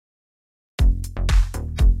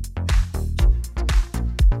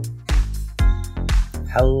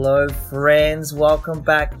Hello, friends. Welcome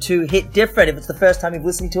back to Hit Different. If it's the first time you've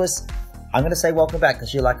listened to us, I'm going to say welcome back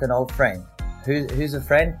because you're like an old friend. Who's a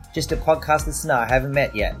friend? Just a podcast listener I haven't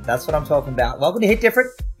met yet. That's what I'm talking about. Welcome to Hit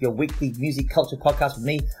Different, your weekly music culture podcast with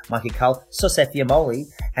me, Mikey Cole, Sosefia Moli,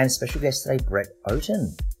 and special guest today, Brett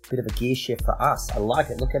Otten. Bit of a gear shift for us. I like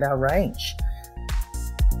it. Look at our range.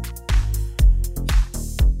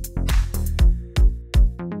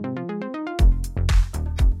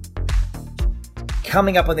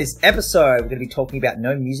 Coming up on this episode, we're going to be talking about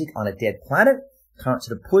no music on a dead planet. Current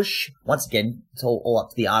sort of push. Once again, it's all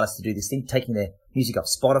up to the artists to do this thing, taking their music off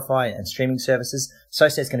Spotify and streaming services.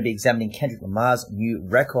 Sosef's going to be examining Kendrick Lamar's new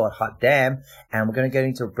record, Hot Damn, and we're going to go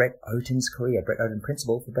into Brett Otten's career, Brett Otten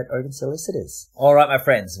Principal for Brett Otten Solicitors. All right, my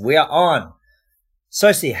friends, we are on.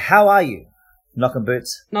 Sosie, how are you? Knocking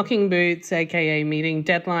boots? Knocking boots, aka meeting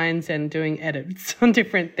deadlines and doing edits on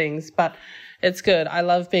different things, but it's good. I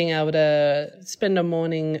love being able to spend a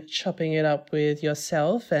morning chopping it up with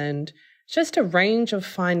yourself and just a range of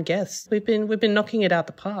fine guests. We've been knocking it out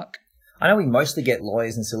the park. I know we mostly get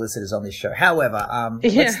lawyers and solicitors on this show. However,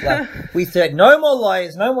 we thought no more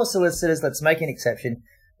lawyers, no more solicitors. Let's make an exception.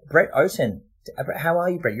 Brett Otten, how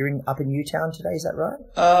are you, Brett? You're up in Newtown today, is that right?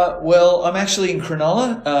 Well, I'm actually in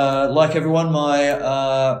Cronulla. Like everyone, my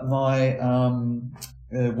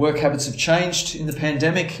work habits have changed in the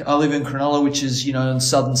pandemic. I live in Cronulla, which is, in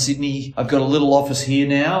southern Sydney. I've got a little office here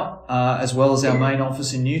now, as well as our main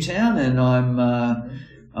office in Newtown, and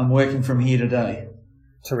I'm working from here today.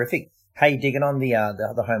 Terrific. How are you digging on the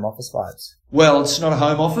home office vibes? Well, it's not a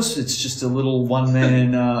home office. It's just a little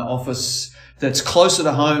one-man office that's closer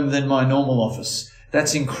to home than my normal office.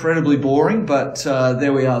 That's incredibly boring, but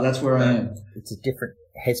there we are. That's where I am. It's a different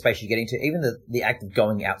headspace you get into. Even the act of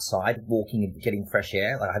going outside, walking and getting fresh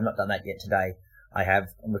air. Like I have not done that yet today. I'm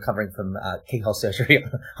recovering from keyhole surgery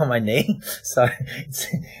on my knee. So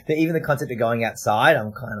even the concept of going outside,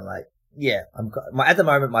 I'm kind of like, yeah, at the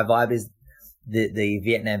moment, my vibe is the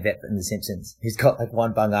Vietnam vet in The Simpsons. He's got like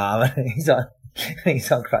one bung arm and he's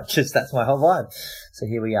on crutches. That's my whole vibe. So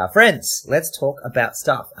here we are. Friends, let's talk about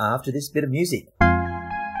stuff after this bit of music.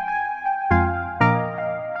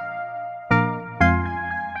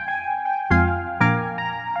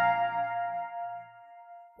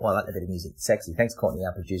 Well, I like that bit of music. Sexy. Thanks, Courtney,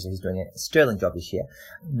 our producer. He's doing a sterling job this year.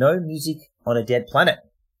 No music on a dead planet.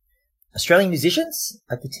 Australian musicians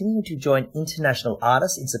are continuing to join international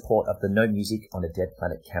artists in support of the No Music on a Dead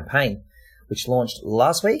Planet campaign, which launched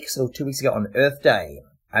last week, so 2 weeks ago on Earth Day.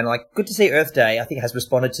 And good to see Earth Day, I think, has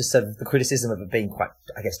responded to sort of the criticism of it being quite,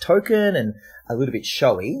 token and a little bit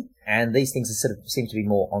showy. And these things seem to be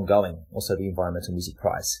more ongoing. Also, the Environmental Music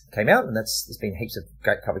Prize came out, and there's been heaps of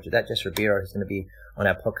great coverage of that. Jess Ribeiro is going to be on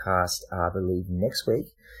our podcast, I believe, next week.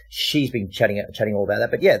 She's been chatting all about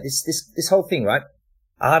that. But yeah, this whole thing, right?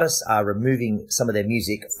 Artists are removing some of their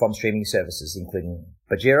music from streaming services, including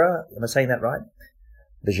Bajira. Am I saying that right?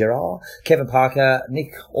 Bajira, Kevin Parker,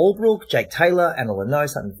 Nick Albrook, Jake Taylor, Anna Leno,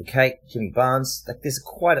 Something for Kate, Jimmy Barnes. There's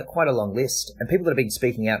quite a long list, and people that have been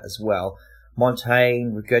speaking out as well.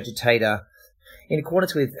 Montaigne, Regurgitator. In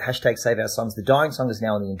accordance with hashtag Save Our Songs, the Dying song is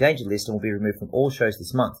now on the endangered list and will be removed from all shows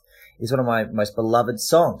this month. It's one of my most beloved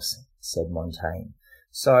songs, said Montaigne.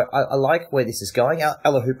 So I like where this is going.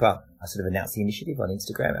 Ella Hooper sort of announced the initiative on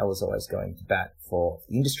Instagram. Ella's always going to bat for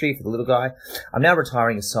the industry, for the little guy. I'm now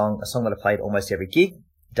retiring a song that I played almost every gig,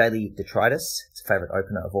 Daily Detritus. It's a favourite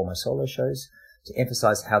opener of all my solo shows, to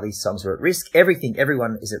emphasise how these songs are at risk.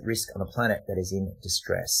 Everyone is at risk on a planet that is in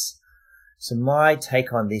distress. So my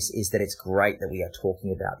take on this is that it's great that we are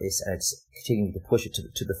talking about this, and it's continuing to push it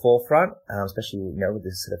to the forefront, especially, with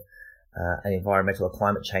this sort of an environmental or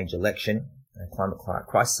climate change election, a climate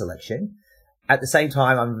crisis election. At the same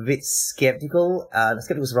time, I'm a bit skeptical.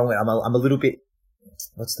 Skeptical is the wrong word. I'm a little bit,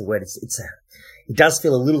 what's the word? It does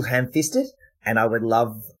feel a little ham-fisted, and I would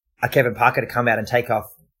love a Kevin Parker to come out and take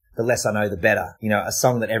off The Less I Know, The Better. A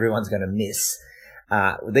song that everyone's going to miss.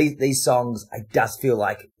 These songs, it does feel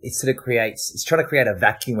like it's trying to create a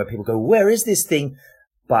vacuum where people go, where is this thing?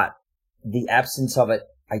 But the absence of it,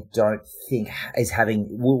 I don't think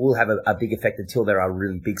will have a big effect until there are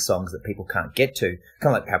really big songs that people can't get to.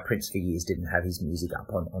 Kind of like how Prince for years didn't have his music up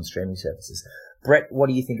on streaming services. Brett, what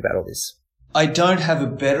do you think about all this? I don't have a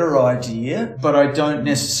better idea, but I don't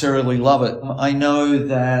necessarily love it. I know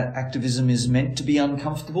that activism is meant to be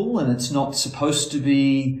uncomfortable and it's not supposed to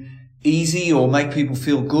be easy or make people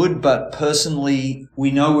feel good, but personally, we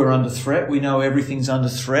know we're under threat. We know everything's under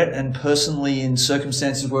threat, and personally, in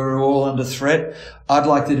circumstances where we're all under threat, I'd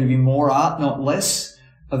like there to be more art, not less,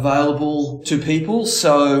 available to people.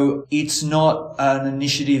 So it's not an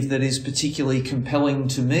initiative that is particularly compelling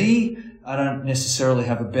to me. I don't necessarily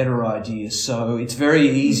have a better idea. So it's very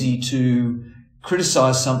easy to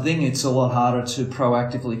criticize something. It's a lot harder to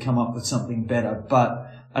proactively come up with something better.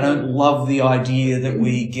 But I don't love the idea that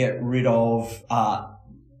we get rid of art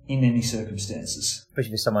in any circumstances.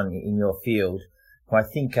 Especially for someone in your field, who I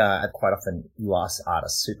think quite often you ask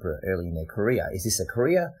artists super early in their career, is this a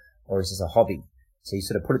career or is this a hobby? So you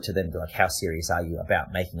sort of put it to them, like, how serious are you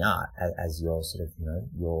about making art as your sort of,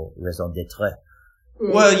 your raison d'être?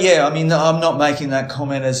 Well, yeah, I mean, I'm not making that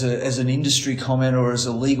comment as an industry comment or as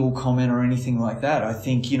a legal comment or anything like that. I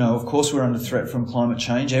think, of course we're under threat from climate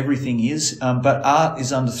change. Everything is. But art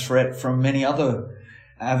is under threat from many other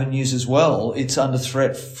avenues as well. It's under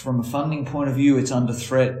threat from a funding point of view. It's under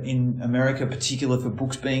threat in America, particularly for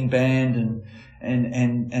books being banned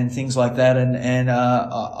and things like that.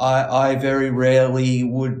 I very rarely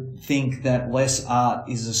would think that less art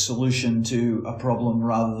is a solution to a problem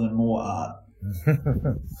rather than more art.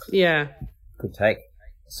 Yeah. Good take.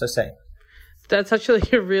 So say. That's actually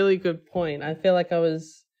a really good point. I feel like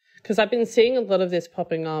because I've been seeing a lot of this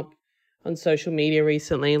popping up on social media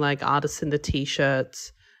recently, like artists in the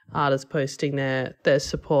T-shirts, artists posting their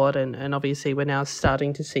support, and obviously we're now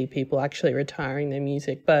starting to see people actually retiring their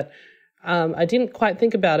music. But I didn't quite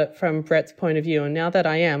think about it from Brett's point of view, and now that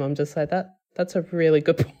I am, I'm just like, that's a really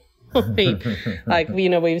good point. Like,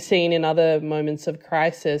 we've seen in other moments of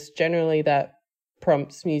crisis, generally that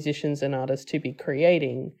prompts musicians and artists to be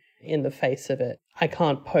creating in the face of it. I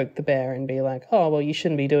can't poke the bear and be like, oh, well, you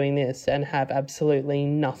shouldn't be doing this, and have absolutely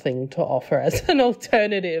nothing to offer as an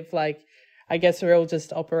alternative. Like, I guess we're all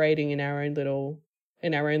just operating in our own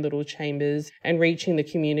little chambers and reaching the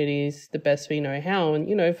communities the best we know how.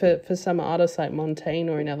 And, for some artists like Montaigne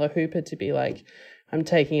or Nella Hooper to be like, I'm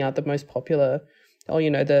taking out the most popular, or,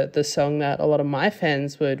 the song that a lot of my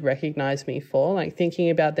fans would recognize me for, like thinking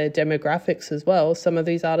about their demographics as well. Some of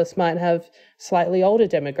these artists might have slightly older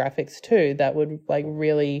demographics too that would like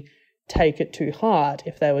really take it to heart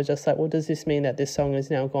if they were just like, well, does this mean that this song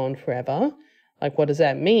is now gone forever? Like, what does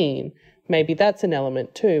that mean? Maybe that's an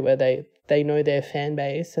element too, where they know their fan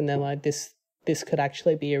base and they're like, this could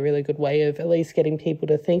actually be a really good way of at least getting people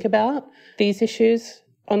to think about these issues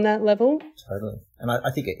on that level. Totally. And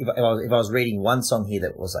I think if I was reading one song here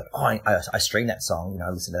that was like, oh, I stream that song,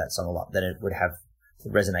 I listen to that song a lot, then it would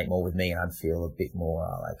resonate more with me, and I'd feel a bit more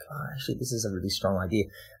like, oh, actually, this is a really strong idea.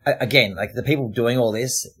 Again, like the people doing all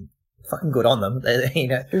this, fucking good on them.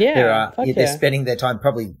 They're spending their time,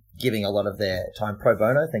 probably giving a lot of their time pro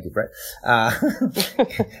bono. Thank you, Brett.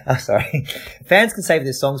 Sorry. Fans can save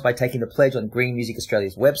their songs by taking the pledge on Green Music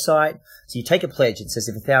Australia's website. So you take a pledge. It says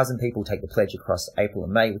if 1,000 people take the pledge across April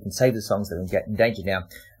and May, we can save the songs that are in danger now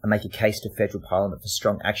and make a case to federal parliament for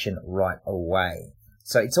strong action right away.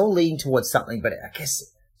 So it's all leading towards something, but I guess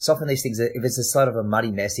it's often these things, if it's a sort of a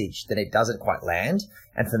muddy message, then it doesn't quite land.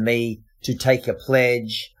 And for me to take a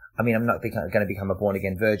pledge, I mean, I'm not going to become a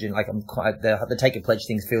born-again virgin. Like, the take a pledge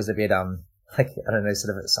thing feels a bit, like, I don't know,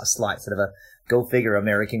 sort of a slight sort of a go figure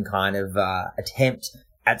American kind of, attempt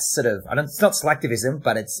at sort of, it's not selectivism,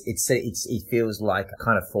 but it feels like a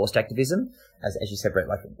kind of forced activism. As you said, Brett,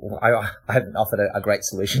 like, I haven't offered a great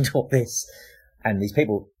solution to all this. And these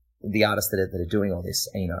people, the artists that are doing all this,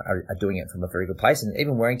 are doing it from a very good place, and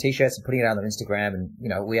even wearing t-shirts and putting it out on Instagram, and,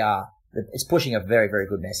 it's pushing a very, very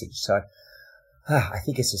good message. So, I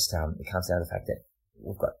think it's just, it comes down to the fact that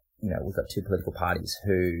we've got two political parties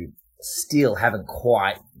who still haven't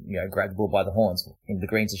quite, grabbed the bull by the horns. And the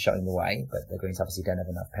Greens are showing the way, but the Greens obviously don't have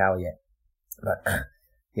enough power yet. But,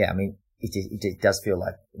 yeah, I mean, it does feel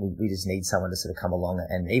like we just need someone to sort of come along,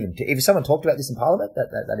 and even if someone talked about this in Parliament,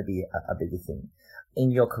 that'd be a bigger thing. In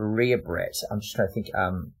your career, Brett, I'm just trying to think,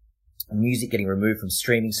 music getting removed from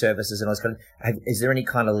streaming services and all this kind of, is there any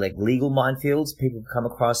kind of like legal minefields people come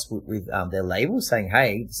across with their labels saying,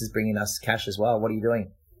 hey, this is bringing us cash as well, what are you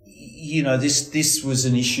doing? This was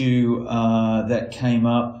an issue that came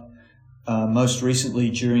up most recently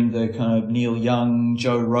during the kind of Neil Young,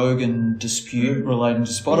 Joe Rogan dispute relating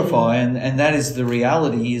to Spotify, and that is the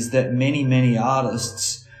reality, is that many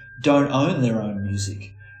artists don't own their own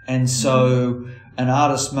music, and so an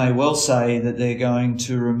artist may well say that they're going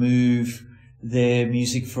to remove their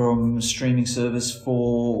music from a streaming service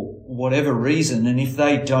for whatever reason, and if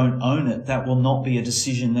they don't own it, that will not be a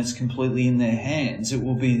decision that's completely in their hands. It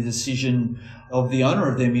will be the decision of the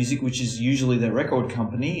owner of their music, which is usually their record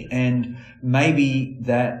company, and maybe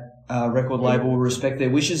that record label will respect their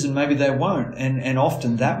wishes and maybe they won't, and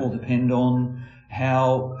often that will depend on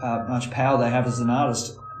how much power they have as an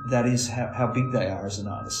artist, that is how big they are as an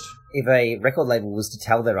artist. If a record label was to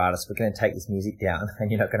tell their artists, we're going to take this music down and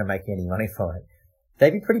you're not going to make any money from it,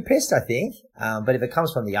 they'd be pretty pissed, I think. But if it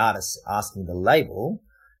comes from the artist asking the label,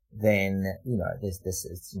 then, this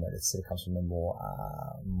sort of comes from a more,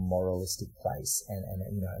 moralistic place and,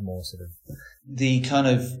 a more sort of. The kind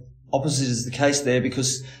of opposite is the case there,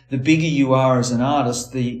 because the bigger you are as an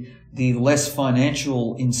artist, the less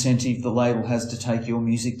financial incentive the label has to take your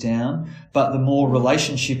music down, but the more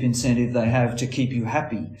relationship incentive they have to keep you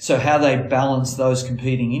happy. So how they balance those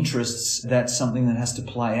competing interests, that's something that has to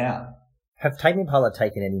play out. Have Tame Impala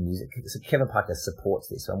taken any music? So Kevin Parker supports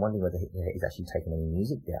this, so I'm wondering whether he's actually taken any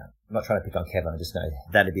music down. I'm not trying to pick on Kevin, I just know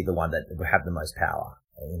that'd be the one that would have the most power,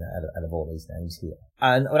 out of all these names here.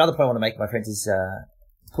 And another point I want to make, my friends, is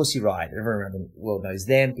Pussy Riot. Everyone around the world knows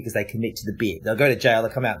them because they commit to the bit. They'll go to jail, they'll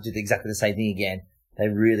come out and do exactly the same thing again. They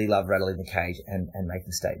really love rattling the cage and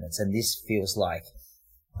making statements. And this feels like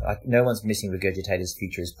no one's missing Regurgitator's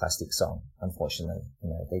Future is Plastic song, unfortunately.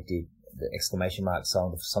 They did the exclamation mark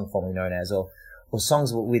song, the song formerly known as, or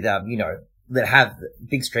songs with, that have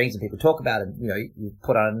big streams and people talk about it, you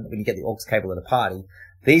put on when you get the aux cable at a party.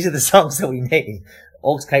 These are the songs that we need.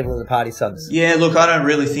 Aux cable at the party songs. Yeah, look, I don't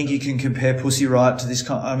really think you can compare Pussy Riot to this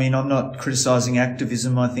kind. I mean, I'm not criticizing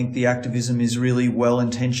activism. I think the activism is really well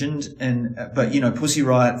intentioned, but Pussy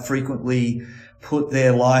Riot frequently put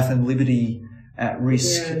their life and liberty at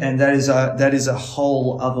risk, and that is a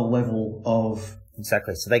whole other level of.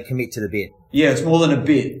 Exactly. So they commit to the bit. Yeah, it's more than a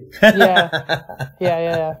bit.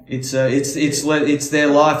 Yeah. It's their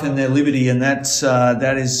life and their liberty, and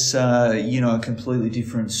that is a completely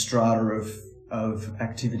different strata of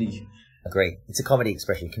activity. Agree. It's a comedy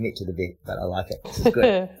expression. Commit to the bit, but I like it. This is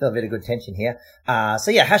good. Feel a bit of good tension here.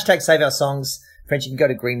 Hashtag Save Our Songs. Friends, you can go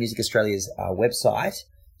to Green Music Australia's website.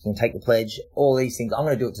 You can take the pledge. All these things. I'm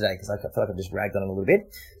going to do it today because I feel like I've just ragged on it a little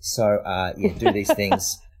bit. So do these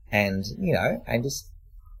things. And, and just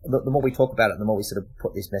the more we talk about it, the more we sort of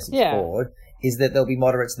put this message forward, is that there'll be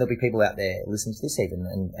moderates and there'll be people out there listening to this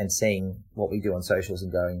even and seeing what we do on socials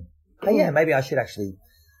and going, hey, maybe I should actually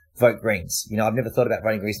vote Greens. I've never thought about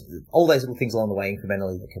voting Greens. All those little things along the way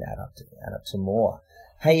incrementally that can add up to more.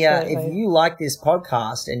 Hey, if you like this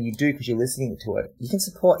podcast, and you do because you're listening to it, you can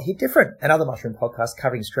support Hit Different and other Mushroom podcasts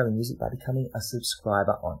covering Australian music by becoming a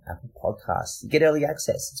subscriber on Apple Podcasts. You get early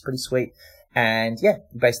access. It's pretty sweet. And you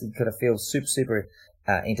basically kind of feel super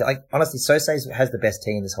into, honestly, Sosay has the best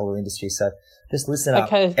tea in this whole industry. So just listen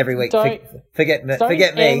up every week. Forget me.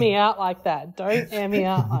 Don't air me out like that. Don't air me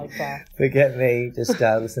out like that. Forget me. Just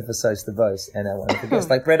listen for Sos the Boast and our wonderful guests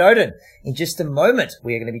like Brett Oden. In just a moment,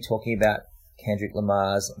 we are going to be talking about Kendrick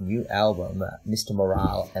Lamar's new album, Mr.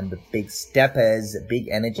 Morale, and the big steppers, big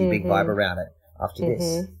energy, big vibe around it after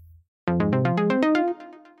this.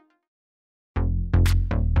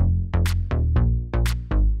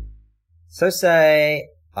 Sosay,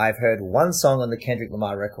 I've heard one song on the Kendrick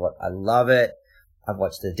Lamar record. I love it. I've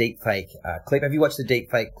watched the deepfake clip. Have you watched the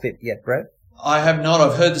deepfake clip yet, Brett? I have not.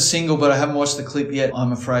 I've heard the single, but I haven't watched the clip yet,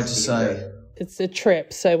 I'm afraid to say. It's a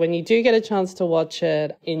trip. So when you do get a chance to watch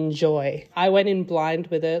it, enjoy. I went in blind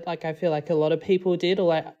with it, like I feel like a lot of people did.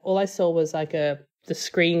 All I saw was the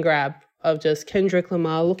screen grab of just Kendrick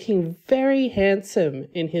Lamar looking very handsome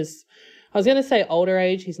in his, I was going to say older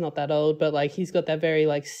age. He's not that old, but he's got that very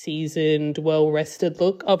seasoned, well-rested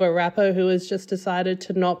look of a rapper who has just decided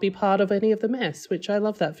to not be part of any of the mess, which I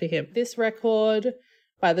love that for him. This record,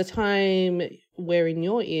 by the time we're in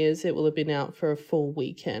your ears, it will have been out for a full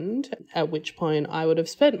weekend, at which point I would have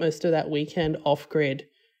spent most of that weekend off-grid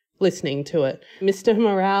listening to it. Mr.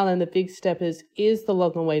 Morale and the Big Steppers is the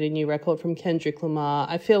long-awaited new record from Kendrick Lamar.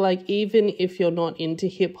 I feel like even if you're not into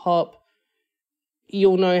hip-hop,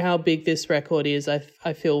 you'll know how big this record is,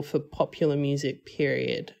 I feel, for popular music,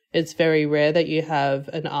 period. It's very rare that you have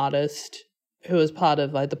an artist who is part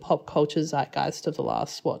of the pop culture zeitgeist of the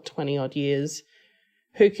last, 20-odd years,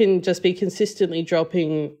 who can just be consistently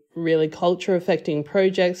dropping really culture-affecting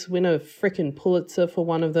projects, win a frickin' Pulitzer for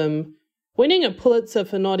one of them, winning a Pulitzer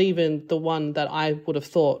for not even the one that I would have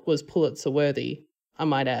thought was Pulitzer-worthy, I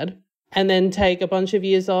might add, and then take a bunch of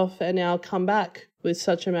years off and now come back with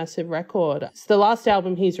such a massive record. It's the last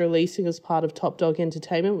album he's releasing as part of Top Dog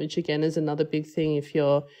Entertainment, which again is another big thing if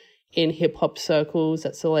you're in hip-hop circles.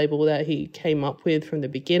 That's the label that he came up with from the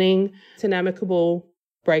beginning. It's an amicable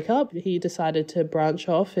breakup. He decided to branch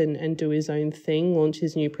off and do his own thing, launch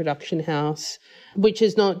his new production house, which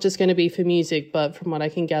is not just going to be for music, but from what I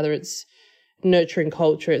can gather, it's nurturing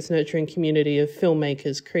culture, it's nurturing community of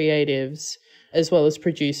filmmakers, creatives, as well as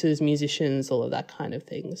producers, musicians, all of that kind of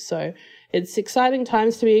thing. So it's exciting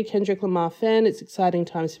times to be a Kendrick Lamar fan. It's exciting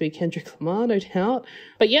times to be Kendrick Lamar, no doubt.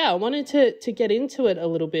 But I wanted to get into it a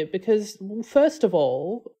little bit because, first of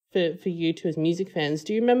all, for you two as music fans,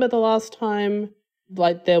 do you remember the last time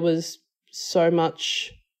like there was so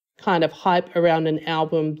much kind of hype around an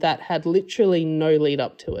album that had literally no lead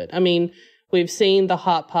up to it. I mean, we've seen The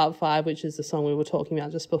Heart Part 5, which is the song we were talking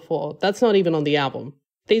about just before. That's not even on the album.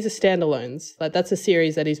 These are standalones. Like, that's a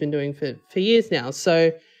series that he's been doing for years now.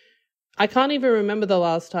 So I can't even remember the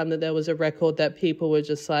last time that there was a record that people were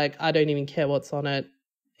just like, I don't even care what's on it.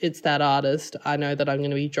 It's that artist. I know that I'm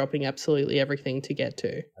going to be dropping absolutely everything to get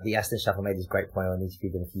to. The Aston Shuffle made this great point on an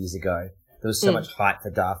interview them a few years ago. There was so much hype for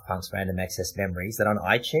Daft Punk's Random Access Memories that on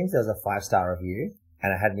iTunes there was a 5-star review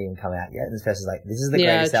and it hadn't even come out yet. And this person's like, this is the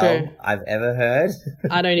greatest album I've ever heard.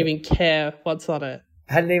 I don't even care what's on it.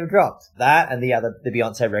 Hadn't even dropped. That and the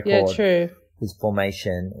Beyonce record. Yeah, true. His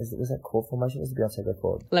Formation. Was that called Formation? It was the Beyonce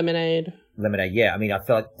record. Lemonade, yeah. I mean, I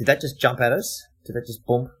feel like, did that just jump at us? Did that just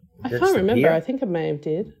boom? I can't remember. I think it may have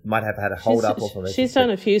did. Might have had a hold up or something. She's done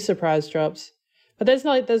a few surprise drops. But there's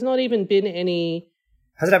not even been any...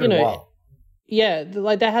 Has it happened in a while? Yeah,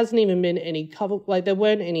 like there hasn't even been any cover, like there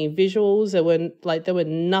weren't any visuals, there were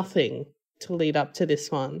nothing to lead up to this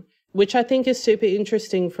one, which I think is super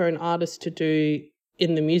interesting for an artist to do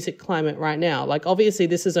in the music climate right now. Like obviously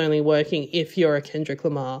this is only working if you're a Kendrick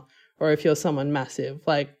Lamar or if you're someone massive.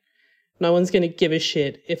 Like no one's going to give a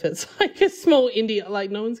shit if it's like a small indie,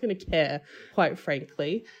 like no one's going to care, quite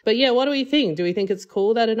frankly. But yeah, what do we think? Do we think it's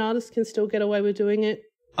cool that an artist can still get away with doing it?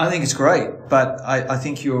 I think it's great, but I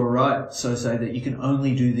think you're right, so say that you can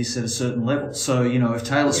only do this at a certain level. So, you know, if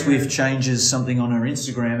Taylor Swift changes something on her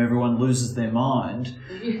Instagram, everyone loses their mind.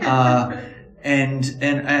 And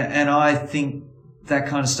I think that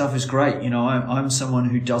kind of stuff is great. You know, I'm someone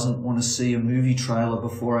who doesn't want to see a movie trailer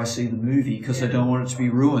before I see the movie because I don't want it to be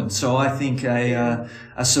ruined. So I think a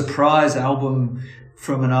surprise album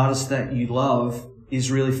from an artist that you love is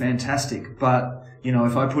really fantastic. But you know,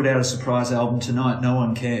 if I put out a surprise album tonight, no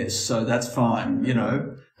one cares. So that's fine, you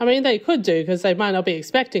know. I mean, they could do because they might not be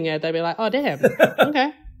expecting it. They'd be like, oh, damn.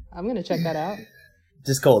 Okay. I'm going to check that out.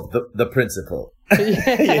 Just called The Principle.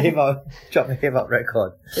 Yeah. Drop a hip hop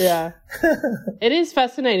record. Yeah. It is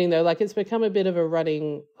fascinating though. Like it's become a bit of a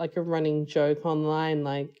running joke online.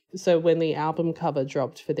 Like, so when the album cover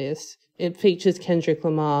dropped for this, it features Kendrick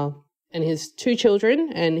Lamar and his 2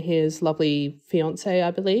 children and his lovely fiance,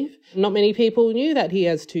 I believe. Not many people knew that he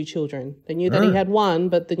has 2 children. They knew that he had one,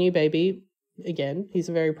 but the new baby, again, he's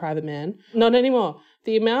a very private man. Not anymore.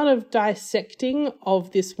 The amount of dissecting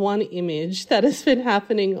of this one image that has been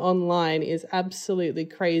happening online is absolutely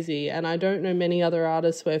crazy. And I don't know many other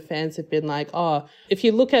artists where fans have been like, oh, if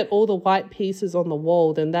you look at all the white pieces on the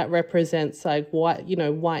wall, then that represents like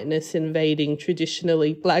whiteness invading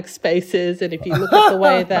traditionally black spaces. And if you look at the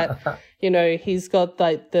way that, he's got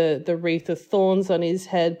like the wreath of thorns on his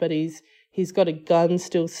head, but he's got a gun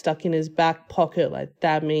still stuck in his back pocket. Like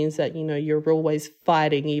that means that, you're always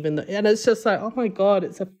fighting and it's just like, oh my God,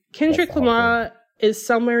 Kendrick Lamar is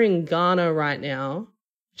somewhere in Ghana right now,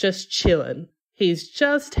 just chilling. He's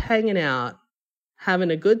just hanging out,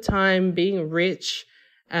 having a good time, being rich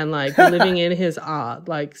and like living in his art.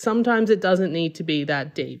 Like sometimes it doesn't need to be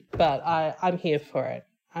that deep, but I'm here for it.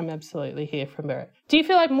 I'm absolutely here for it. Do you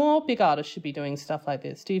feel like more big artists should be doing stuff like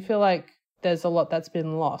this? Do you feel like there's a lot that's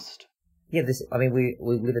been lost? Yeah, we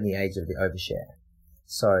live in the age of the overshare.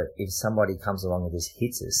 So if somebody comes along and just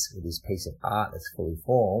hits us with this piece of art that's fully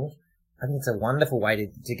formed, I think it's a wonderful way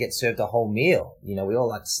to get served a whole meal. We all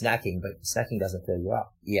like snacking, but snacking doesn't fill you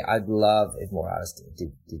up. Yeah, I'd love if more artists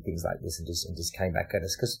did things like this and just came back at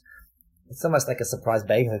us, because it's almost like a surprise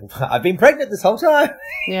baby. I've been pregnant this whole time.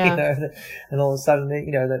 Yeah. And all of a sudden,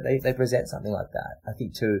 they present something like that. I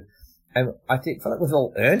think too. And I feel like we've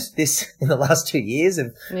all earned this in the last 2 years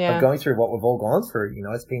of going through what we've all gone through.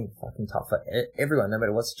 It's been fucking tough for everyone, no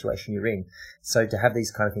matter what situation you're in. So to have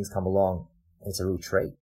these kind of things come along, it's a real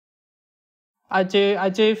treat. I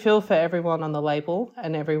do feel for everyone on the label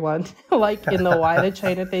and everyone like in the wider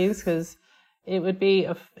chain of things, because it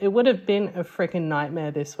would have been a freaking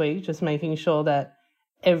nightmare this week, just making sure that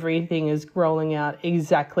everything is rolling out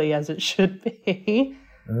exactly as it should be.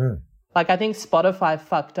 Like I think Spotify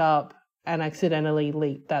fucked up and accidentally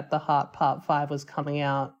leaked that The Heart Part 5 was coming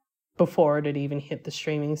out before it had even hit the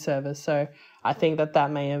streaming service. So I think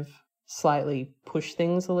that may have slightly pushed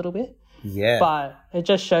things a little bit. Yeah. But it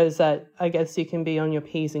just shows that I guess you can be on your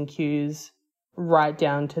P's and Q's right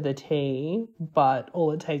down to the T, but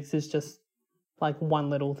all it takes is just like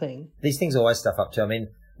one little thing. These things always stuff up too. I mean,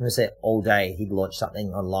 I'm going to say all day he'd launch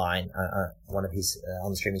something online, one of his,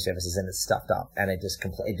 on the streaming services, and it's stuffed up and it just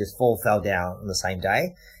fell down on the same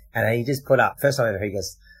day. And he just put up, first time ever, he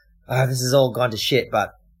goes, oh, this has all gone to shit,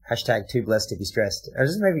 but hashtag too blessed to be stressed. And it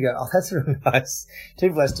just made me go, oh, that's really nice.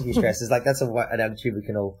 Too blessed to be stressed. It's like, that's an attitude we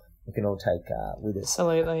can all we can all take with us.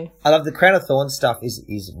 Absolutely. I love the Crown of Thorns stuff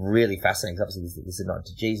is really fascinating. Obviously, there's a nod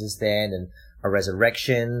to Jesus then and a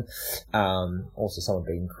resurrection, also someone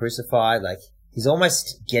being crucified. Like, he's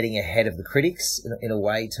almost getting ahead of the critics in a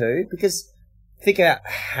way too, because think about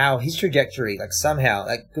how his trajectory, like somehow,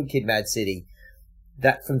 like Good Kid, Mad City,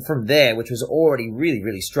 that from there, which was already really,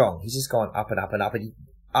 really strong, he's just gone up and up and up. And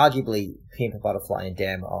arguably, Pimp, Butterfly and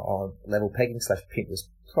Damn on level pegging / Pimp was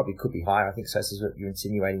probably could be higher. I think so. This is what you were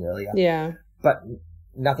insinuating earlier. Yeah. But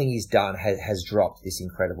nothing he's done has dropped this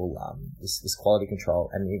incredible, this quality control,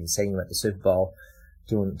 and even seeing him at the Super Bowl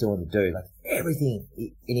doing the do, like everything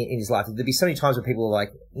in his life. There'd be so many times where people are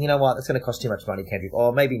like, you know what, that's going to cost too much money, Kendrick,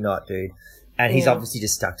 or maybe not, dude. And he's obviously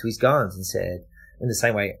just stuck to his guns and said, in the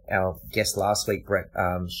same way our guest last week, Brett,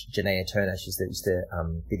 Janaea Turner, she used to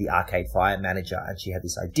be the Arcade Fire manager, and she had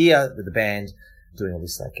this idea with the band doing all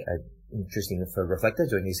this like interesting for Reflector,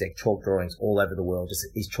 doing these like chalk drawings all over the world, just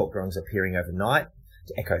these chalk drawings appearing overnight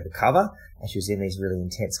to echo the cover. And she was in these really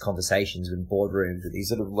intense conversations in boardrooms with these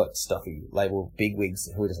sort of stuffy label bigwigs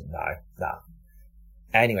who doesn't know. Nah.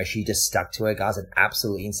 Anyway, she just stuck to her guns and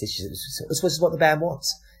absolutely insisted this was what the band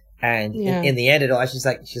wants. And in the end, she's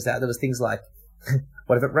like, there was things like,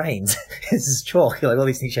 what if it rains? This is chalk. Like all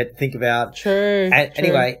these things she had to think about. True. And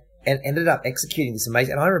anyway, and ended up executing this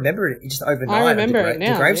amazing. And I remember it just overnight. I remember it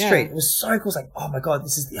now. The Grave Street. It was so cool. It's like, oh my god,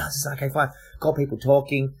 this is Arcade Fire. Got people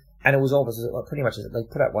talking, and it was all pretty much they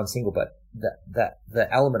put out one single, but the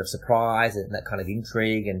element of surprise and that kind of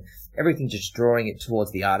intrigue and everything just drawing it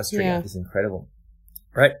towards the artistry is incredible.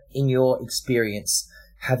 Right? In your experience,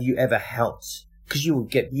 have you ever helped? Because you'd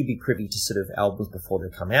be privy to sort of albums before they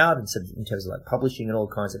come out, and sort of in terms of like publishing and all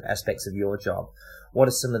kinds of aspects of your job. What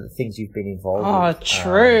are some of the things you've been involved with?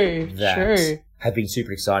 True. Have been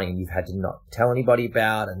super exciting and you've had to not tell anybody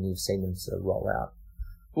about, and you've seen them sort of roll out?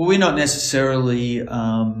 Well, we're not necessarily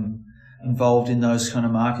involved in those kind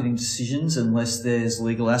of marketing decisions unless there's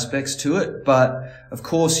legal aspects to it. But of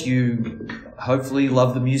course, you hopefully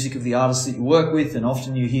love the music of the artists that you work with, and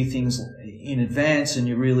often you hear things in advance and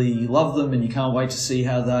you really love them and you can't wait to see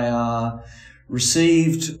how they are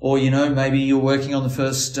received. Or, maybe you're working on the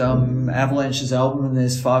first Avalanches album and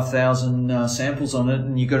there's 5,000 samples on it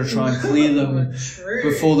and you've got to try and clear them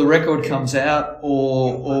before the record comes out.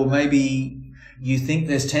 Or maybe you think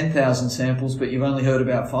there's 10,000 samples, but you've only heard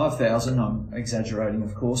about 5,000. I'm exaggerating,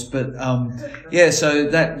 of course, but so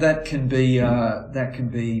that can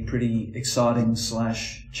be pretty exciting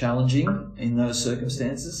 / challenging in those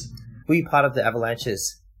circumstances. Were you part of the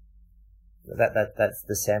Avalanches? That's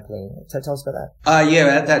the sampling. So tell us about that.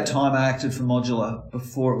 At that time I acted for Modular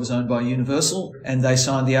before it was owned by Universal, and they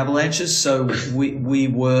signed the Avalanches, so we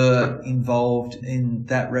were involved in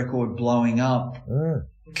that record blowing up.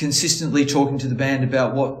 Consistently talking to the band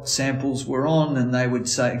about what samples were on, and they would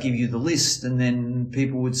give you the list, and then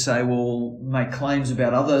people would say, well, make claims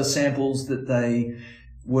about other samples that they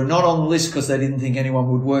were not on the list because they didn't think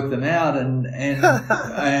anyone would work them out, and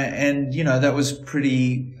that was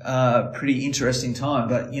pretty interesting time.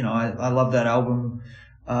 But I love that album.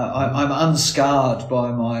 I'm unscarred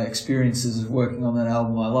by my experiences of working on that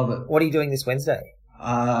album. I love it. What are you doing this Wednesday?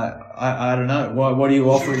 I don't know. What are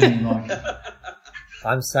you offering me, Mike?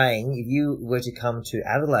 I'm saying if you were to come to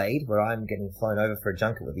Adelaide, where I'm getting flown over for a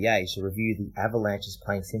junket with the Age to review the Avalanches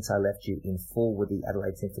playing Since I Left You in full with the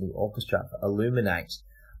Adelaide Symphony Orchestra for Illuminate,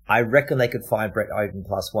 I reckon they could find Brett Oden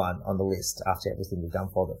 +1 on the list after everything we've done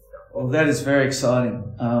for them. Well, that is very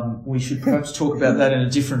exciting. We should perhaps talk about that in a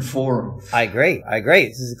different forum. I agree.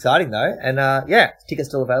 This is exciting though. And tickets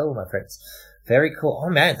still available, my friends. Very cool. Oh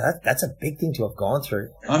man, that's a big thing to have gone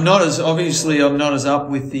through. I'm not as up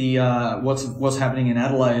with the what's happening in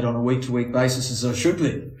Adelaide on a week-to-week basis as I should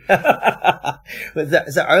be.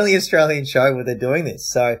 It's the only Australian show where they're doing this,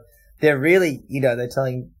 so they're really, they're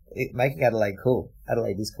making Adelaide cool.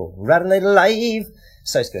 Adelaide is cool. We're Adelaide alive.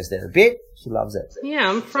 So goes there a bit. She loves it. Yeah,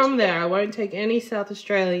 I'm from there. I won't take any South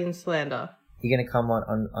Australian slander. You're going to come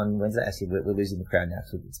on Wednesday. Actually, we're losing the crowd now,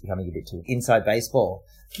 so it's becoming a bit too inside baseball.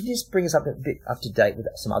 Can you just bring us up a bit up to date with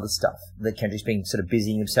some other stuff that Kendrick's been sort of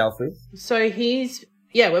busying himself with? So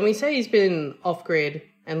when we say he's been off-grid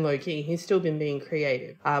and low-key, he's still been being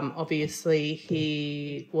creative. Obviously,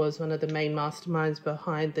 he was one of the main masterminds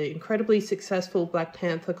behind the incredibly successful Black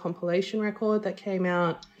Panther compilation record that came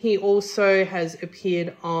out. He also has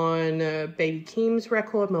appeared on Baby Keem's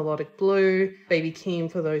record, Melodic Blue. Baby Keem,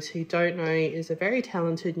 for those who don't know, is a very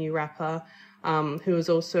talented new rapper who is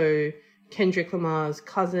also Kendrick Lamar's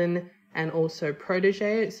cousin and also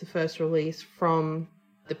protege. It's the first release from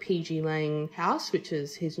the PG Lang house, which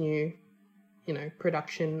is his new,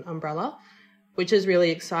 production umbrella. which is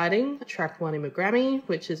really exciting. Track won him a Grammy,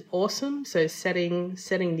 which is awesome. So setting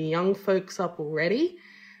the young folks up already.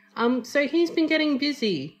 So he's been getting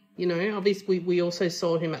busy, you know. Obviously, we also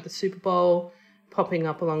saw him at the Super Bowl, popping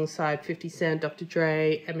up alongside 50 Cent, Dr.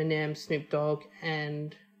 Dre, Eminem, Snoop Dogg,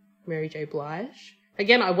 and Mary J. Blige.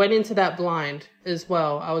 Again, I went into that blind as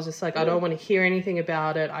well. I was just like, I don't want to hear anything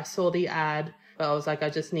about it. I saw the ad, but I was like, I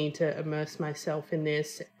just need to immerse myself in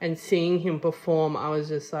this. And seeing him perform, I was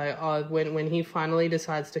just like, oh, when he finally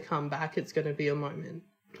decides to come back, it's going to be a moment.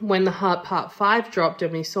 When The Heart Part 5 dropped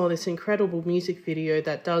and we saw this incredible music video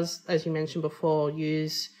that does, as you mentioned before,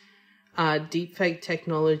 use deepfake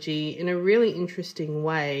technology in a really interesting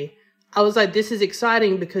way, I was like, this is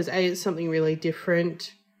exciting because A, it's something really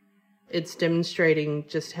different. It's demonstrating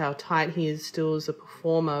just how tight he is still as a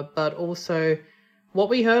performer, but also what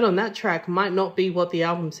we heard on that track might not be what the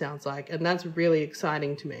album sounds like, and that's really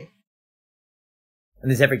exciting to me.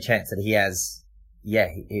 And there's every chance that he has,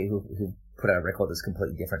 he'll put out a record that's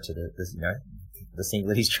completely different to the single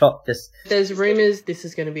that he's dropped. There's rumors this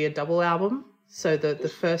is going to be a double album, so the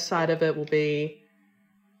first side of it will be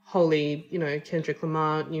wholly, Kendrick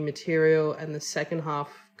Lamar, new material, and the second half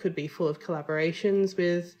could be full of collaborations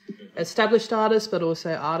with established artists, but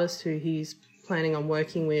also artists who he's planning on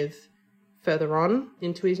working with further on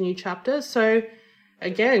into his new chapter. So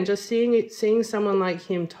again, just seeing someone like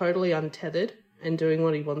him totally untethered and doing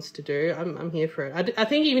what he wants to do, I'm here for it. I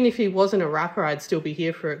think even if he wasn't a rapper, I'd still be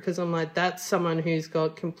here for it, because I'm like, that's someone who's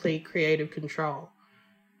got complete creative control.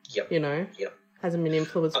 Yep. Yep. Hasn't been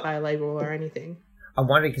influenced by a label or anything. I'm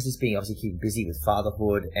wondering, because he's being obviously keeping busy with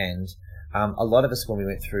fatherhood, and a lot of us, when we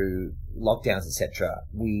went through lockdowns, etc.,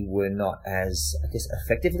 we were not as,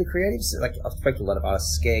 effectively creative. So, I've spoken to a lot of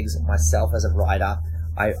artists, Skeggs, myself as a writer.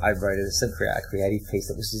 I wrote a creative piece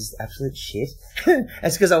that was just absolute shit.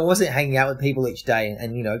 It's because I wasn't hanging out with people each day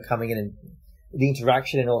and coming in, and the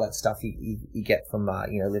interaction and all that stuff you get from,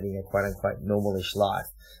 living a quote unquote normalish life.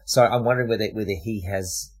 So I'm wondering whether he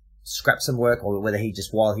has scrapped some work, or whether he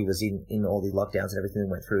just, while he was in all the lockdowns and everything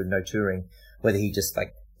went through, no touring, whether he just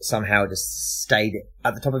somehow just stayed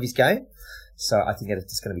at the top of his game. So I think it's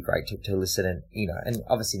just going to be great to listen, and and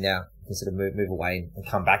obviously now you can sort of move away and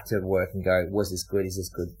come back to work and go, was this good? Is this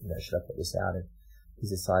good? Should I put this out? And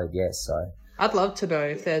he's decided yes. So I'd love to know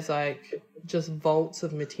if there's just vaults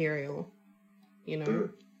of material,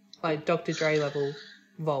 like Dr. Dre level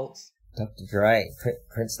vaults. Dr. Dre,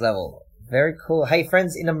 Prince level. Very cool. Hey,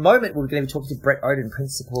 friends, in a moment, we're going to be talking to Brett Oden,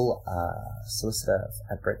 principal solicitor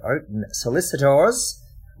at Brett Oden Solicitors.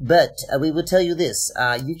 But we will tell you this.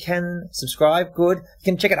 You can subscribe. Good. You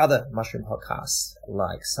can check out other Mushroom podcasts,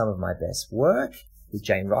 like Some of My Best Work with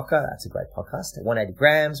Jane Rocker. That's a great podcast. 180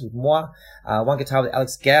 Grams with Moi. One Guitar with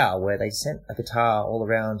Alex Gow, where they sent a guitar all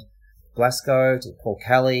around Glasgow to Paul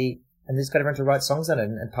Kelly, and they just got everyone to write songs on it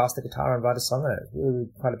and pass the guitar and write a song on it. Really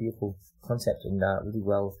quite a beautiful concept and really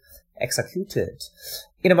well executed.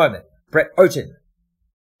 In a moment, Brett Oden.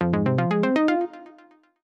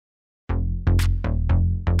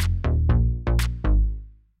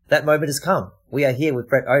 That moment has come. We are here with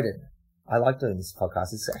Brett Oden. I like doing this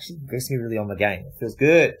podcast. It actually gets me really on my game. It feels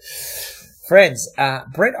good. Friends,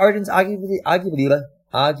 Brett Oden's arguably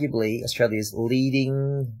Australia's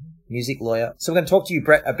leading music lawyer. So we're going to talk to you,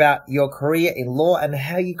 Brett, about your career in law and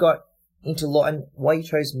how you got into law and why you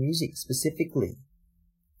chose music specifically.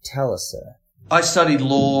 Tell us, sir. I studied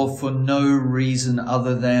law for no reason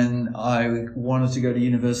other than I wanted to go to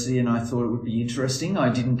university and I thought it would be interesting. I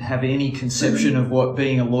didn't have any conception of what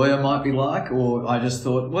being a lawyer might be like, or I just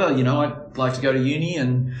thought, well, I'd like to go to uni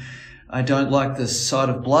and I don't like the sight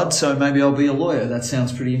of blood, so maybe I'll be a lawyer. That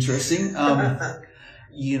sounds pretty interesting.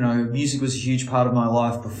 Music was a huge part of my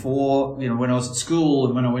life before, when I was at school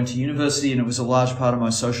and when I went to university, and it was a large part of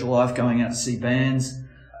my social life, going out to see bands.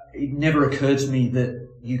 It never occurred to me that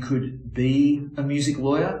you could be a music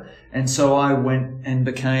lawyer. And so I went and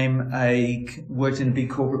worked in a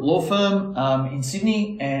big corporate law firm, in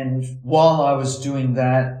Sydney. And while I was doing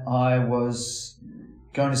that, I was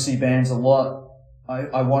going to see bands a lot.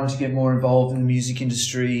 I wanted to get more involved in the music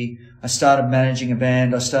industry. I started managing a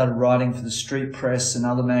band. I started writing for the Street Press and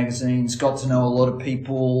other magazines, got to know a lot of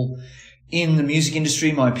people in the music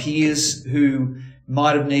industry, my peers who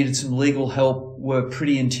might have needed some legal help, were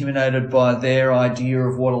pretty intimidated by their idea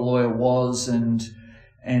of what a lawyer was and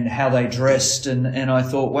how they dressed. And I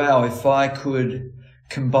thought, wow, if I could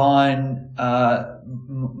combine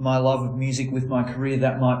my love of music with my career,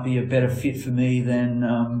 that might be a better fit for me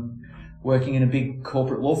than working in a big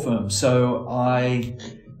corporate law firm. So I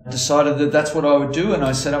decided that that's what I would do, and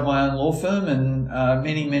I set up my own law firm, and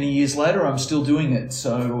many, many years later, I'm still doing it.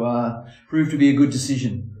 So proved to be a good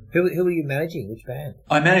decision. Who were you managing? Which band?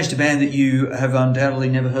 I managed a band that you have undoubtedly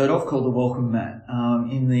never heard of called the Welcome Mat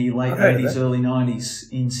in the late 80s, early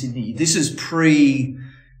 90s in Sydney. This is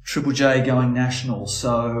pre-Triple J going national,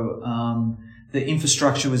 so the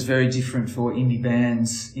infrastructure was very different for indie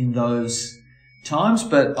bands in those times,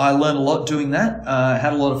 but I learned a lot doing that,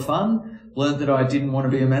 had a lot of fun. Learned that I didn't want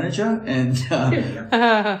to be a manager, and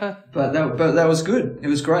but that was good. It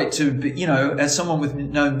was great to be, you know, as someone with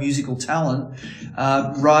no musical talent,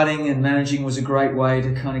 writing and managing was a great way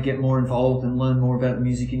to kind of get more involved and learn more about the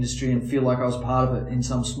music industry and feel like I was part of it in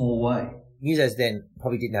some small way. Musos then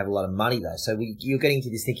probably didn't have a lot of money though, so you're getting into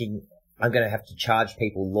this thinking, I'm going to have to charge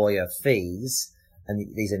people lawyer fees, and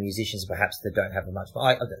these are musicians perhaps that don't have much.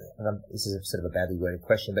 This is a sort of a badly worded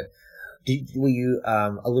question, but were you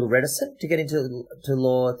a little reticent to get into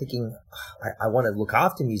law, thinking, I want to look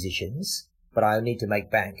after musicians, but I need to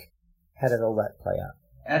make bank? How did all that play out?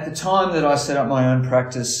 At the time that I set up my own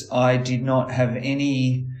practice, I did not have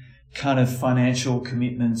any kind of financial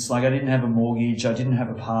commitments. Like I didn't have a mortgage, I didn't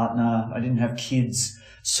have a partner, I didn't have kids.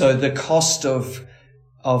 So the cost of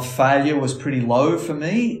failure was pretty low for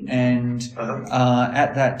me. And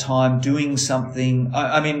at that time, doing something,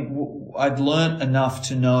 I'd learnt enough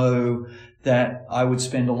to know that I would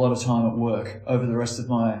spend a lot of time at work over the rest of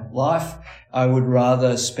my life. I would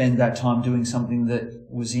rather spend that time doing something that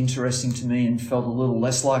was interesting to me and felt a little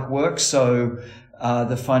less like work. So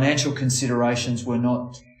the financial considerations were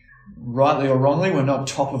not, rightly or wrongly, were not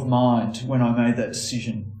top of mind when I made that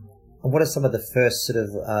decision. And what are some of the first sort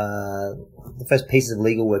of the first pieces of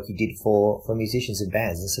legal work you did for musicians and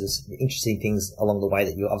bands, and sort of interesting things along the way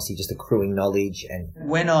that you're obviously just accruing knowledge? And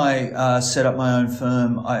when I set up my own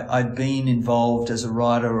firm, I'd been involved as a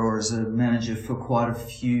writer or as a manager for quite a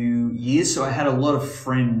few years, so I had a lot of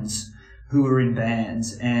friends who were in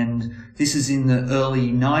bands, and this is in the early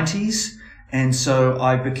 90s. And so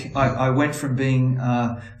I went from being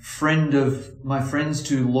a friend of my friends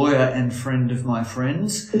to lawyer and friend of my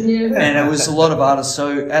friends. Yeah. And it was a lot of artists.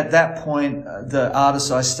 So at that point, the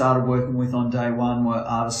artists I started working with on day one were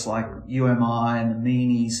artists like UMI and the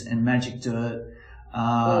Meanies and Magic Dirt,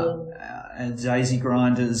 and Daisy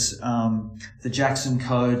Grinders, the Jackson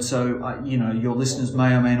Code. So, your listeners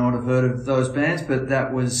may or may not have heard of those bands, but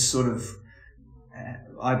that was sort of,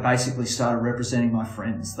 I basically started representing my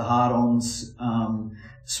friends, the Hard-Ons,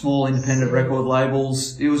 small independent record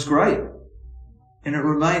labels. It was great. And it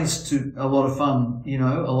remains to a lot of fun,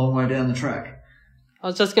 a long way down the track. I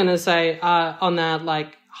was just going to say, on that,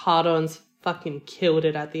 like, Hard-Ons fucking killed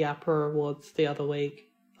it at the APRA Awards the other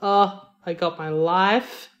week. Oh, I got my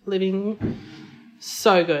life living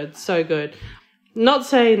so good, so good. Not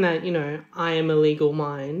saying that, I am a legal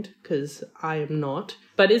mind, because I am not.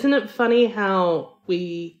 But isn't it funny how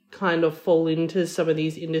we kind of fall into some of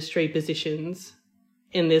these industry positions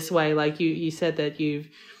in this way? Like you said that you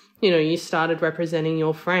started representing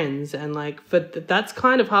your friends, and that's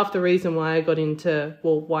kind of half the reason why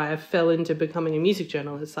I fell into becoming a music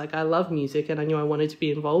journalist. Like, I love music and I knew I wanted to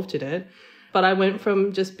be involved in it. But I went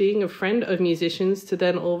from just being a friend of musicians to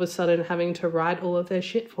then all of a sudden having to write all of their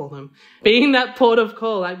shit for them. Being that port of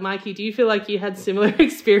call, like, Mikey, do you feel like you had similar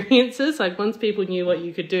experiences? Like, once people knew what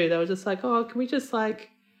you could do, they were just like, oh, can we just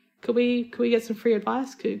could we get some free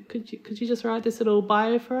advice? Could you just write this little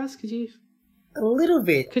bio for us? Could you? A little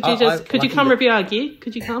bit. Could you come review our gig?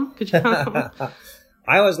 Could you come?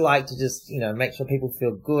 I always like to just, make sure people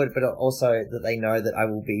feel good, but also that they know that I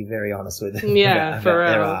will be very honest with them. Yeah, for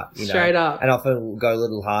real. Straight up. And often we'll go a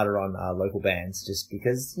little harder on local bands just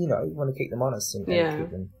because, you want to keep them honest and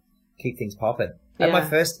keep things popping. Yeah. At my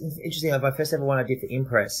first ever one I did for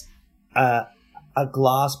Impress, a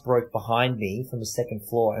glass broke behind me from the second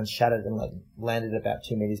floor and shattered and landed about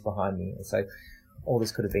 2 meters behind me. And so all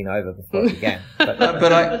this could have been over before it began.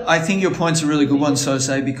 But I think your point's a really good one,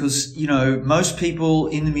 Sosei, because, most people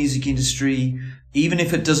in the music industry, even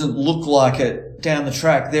if it doesn't look like it down the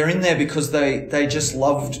track, they're in there because they just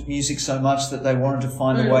loved music so much that they wanted to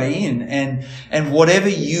find a way in. And whatever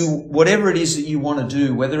it is that you want to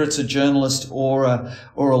do, whether it's a journalist or a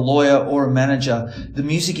lawyer or a manager, the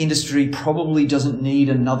music industry probably doesn't need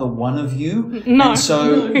another one of you. No. And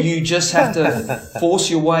so you just have to force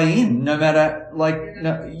your way in, no matter,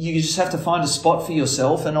 you just have to find a spot for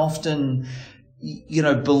yourself, and often,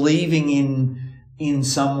 believing in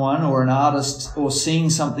someone or an artist, or seeing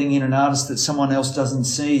something in an artist that someone else doesn't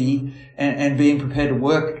see, and being prepared to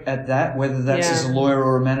work at that, whether that's as a lawyer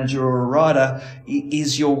or a manager or a writer,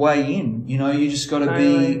 is your way in. You just got to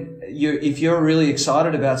be, if you're really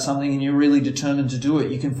excited about something and you're really determined to do it,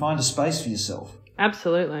 you can find a space for yourself.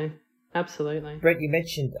 Absolutely. Absolutely. Brett, you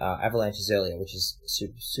mentioned avalanches earlier, which is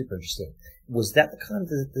super, super interesting. Was that the kind of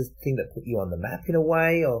the thing that put you on the map in a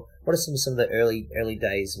way, or what are some of the early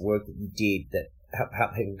days work that you did that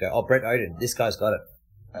helped people go, oh, Brett Oden, this guy's got it?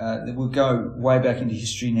 We'll go way back into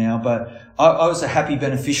history now, but I was a happy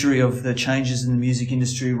beneficiary of the changes in the music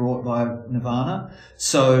industry wrought by Nirvana.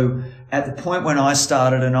 So at the point when I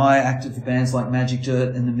started and I acted for bands like Magic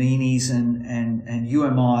Dirt and the Meanies and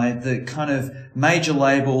UMI, the kind of major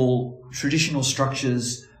label traditional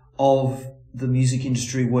structures of the music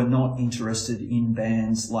industry were not interested in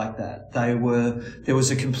bands like that. There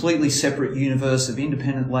was a completely separate universe of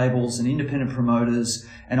independent labels and independent promoters,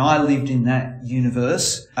 and I lived in that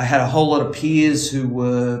universe. I had a whole lot of peers who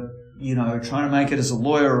were, trying to make it as a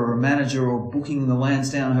lawyer or a manager or booking the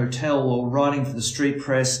Lansdowne Hotel or writing for the street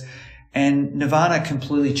press. And Nirvana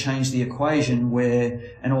completely changed the equation, where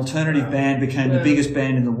an alternative band became the biggest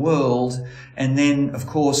band in the world. And then, of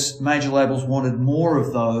course, major labels wanted more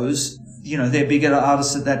of those. They're bigger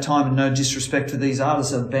artists at that time, and no disrespect to these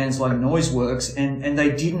artists, are bands like Noiseworks, and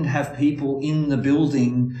they didn't have people in the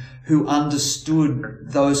building who understood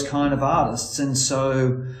those kind of artists. And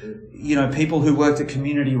so, people who worked at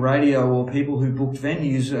community radio or people who booked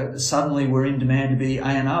venues suddenly were in demand to be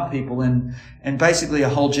A&R people, and basically a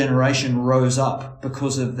whole generation rose up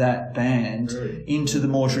because of that band into the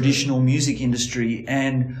more traditional music industry.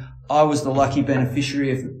 And I was the lucky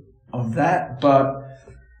beneficiary of that, but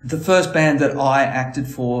the first band that I acted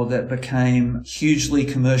for that became hugely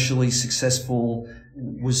commercially successful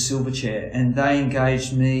was Silverchair, and they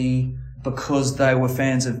engaged me because they were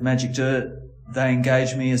fans of Magic Dirt. They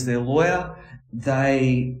engaged me as their lawyer.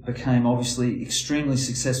 They became obviously extremely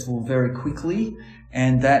successful very quickly,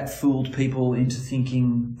 and that fooled people into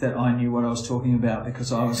thinking that I knew what I was talking about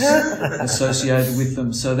because I was associated with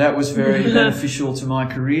them. So that was very beneficial to my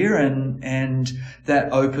career, and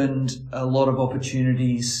that opened a lot of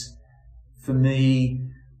opportunities for me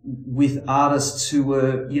with artists who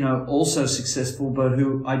were, also successful, but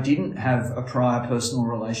who I didn't have a prior personal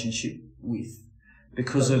relationship with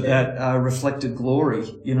because of that reflected glory,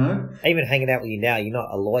 Even hanging out with you now, you're not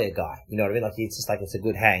a lawyer guy. You know what I mean? Like, it's just like it's a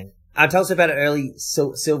good hang. Tell us about an early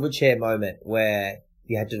Silverchair moment where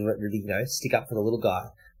you had to really, stick up for the little guy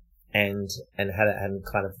and had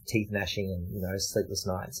kind of teeth gnashing and, sleepless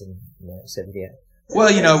nights and, 70 out.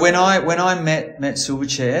 Well, when I met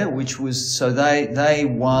Silverchair, which was, so they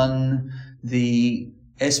won the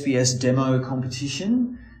SBS demo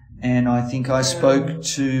competition, and I think I spoke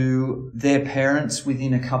to their parents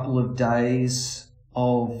within a couple of days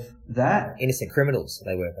of that. Innocent Criminals,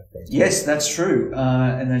 they were back then. Yes, that's true.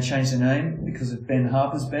 And they changed their name because of Ben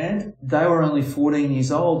Harper's band. They were only 14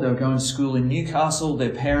 years old. They were going to school in Newcastle.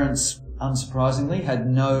 Their parents, unsurprisingly, had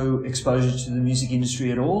no exposure to the music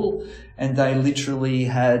industry at all. And they literally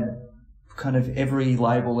had kind of every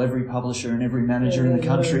label, every publisher and every manager in the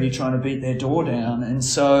country trying to beat their door down. And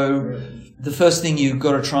so the first thing you've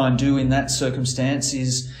got to try and do in that circumstance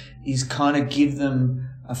is kind of give them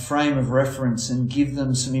a frame of reference and give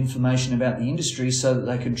them some information about the industry so that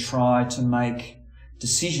they can try to make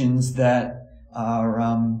decisions that are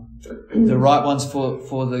the right ones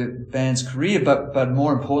for the band's career, but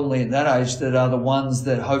more importantly at that age, that are the ones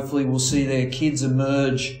that hopefully will see their kids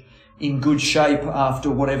emerge in good shape after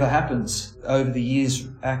whatever happens. Over the years,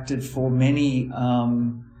 acted for many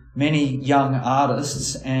young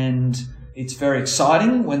artists, and it's very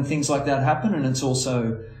exciting when things like that happen, and it's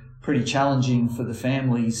also pretty challenging for the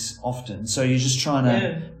families often. So you're just trying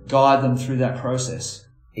to guide them through that process.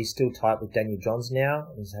 He's still tight with Daniel Johns now.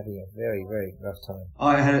 He's having a very, very rough time.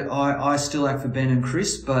 I still act for Ben and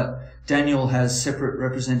Chris, but Daniel has separate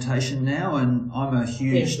representation now, and I'm a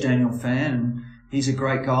huge Daniel fan. And he's a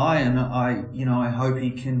great guy, and I hope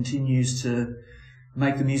he continues to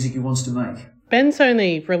make the music he wants to make. Ben's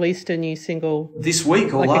only released a new single this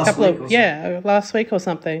week or last week. Last week or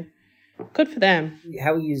something. Good for them.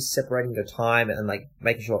 How are you separating your time and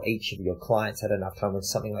making sure each of your clients had enough time when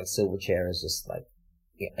something like Silverchair is just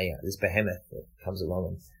this behemoth that comes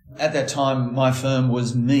along? At that time, my firm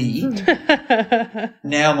was me.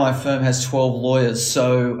 Now my firm has 12 lawyers,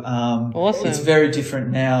 so awesome. It's very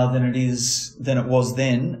different now than it was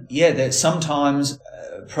then. Yeah, that sometimes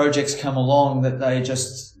projects come along that they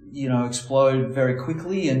just explode very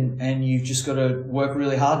quickly, and you've just got to work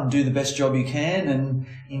really hard and do the best job you can. And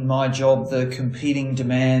in my job, the competing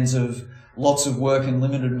demands of lots of work and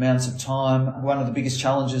limited amounts of time, one of the biggest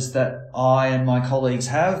challenges that I and my colleagues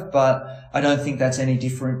have, but I don't think that's any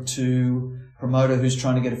different to a promoter who's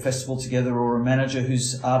trying to get a festival together or a manager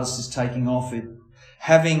whose artist is taking off.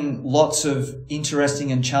 Having lots of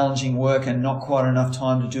interesting and challenging work and not quite enough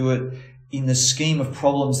time to do it in the scheme of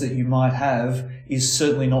problems that you might have is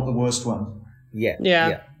certainly not the worst one.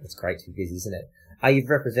 Yeah. It's great to be busy, isn't it? You've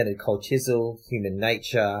represented Cold Chisel, Human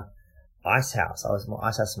Nature, Icehouse.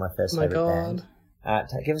 Icehouse is my first favourite band.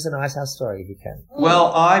 Give us an Icehouse story if you can.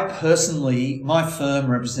 Well, my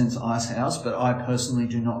firm represents Icehouse, but I personally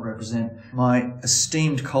do not represent. My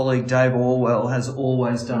esteemed colleague Dave Orwell has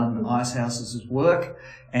always done Icehouse's work.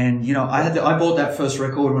 And, you know, I bought that first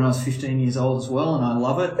record when I was 15 years old as well, and I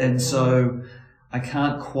love it. And so I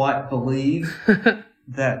can't quite believe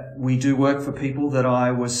that we do work for people that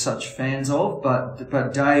I was such fans of,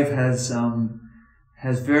 but Dave has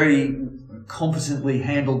very competently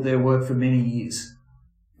handled their work for many years.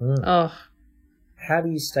 Oh. How do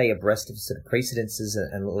you stay abreast of sort of precedences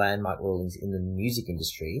and landmark rulings in the music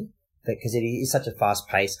industry? Because it is such a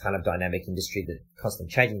fast-paced kind of dynamic industry that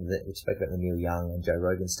constantly changing. That we spoke about the Neil Young and Joe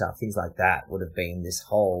Rogan stuff, things like that would have been this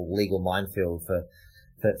whole legal minefield for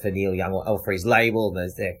Neil Young or for his label.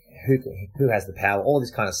 There's who has the power, all this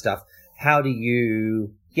kind of stuff. How do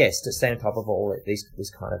you, to stay on top of all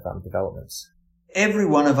these kind of developments? Every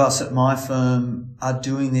one of us at my firm are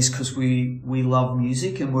doing this because we love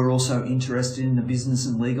music, and we're also interested in the business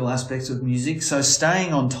and legal aspects of music. So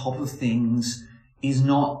staying on top of things is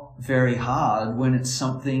not very hard when it's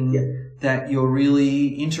something that you're really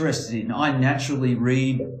interested in. I naturally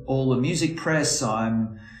read all the music press.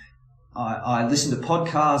 I listen to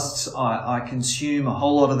podcasts. I consume a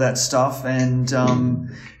whole lot of that stuff, and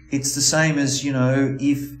it's the same as, you know,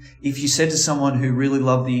 if you said to someone who really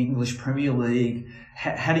loved the English Premier League,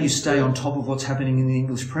 how do you stay on top of what's happening in the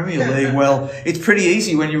English Premier League? Well, it's pretty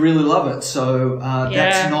easy when you really love it. So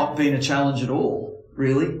that's not been a challenge at all,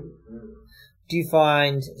 really. Do you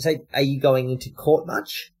find, are you going into court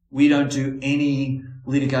much? We don't do any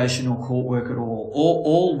litigation or court work at all.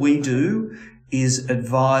 All we do is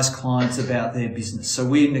advise clients about their business. So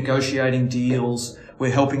we're negotiating deals.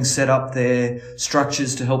 We're helping set up their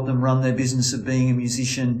structures to help them run their business of being a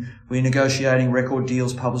musician. We're negotiating record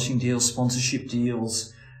deals, publishing deals, sponsorship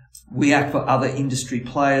deals. We act for other industry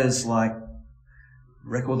players like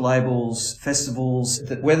record labels, festivals,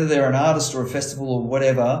 that whether they're an artist or a festival or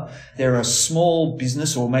whatever, they're a small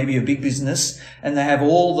business or maybe a big business, and they have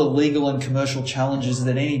all the legal and commercial challenges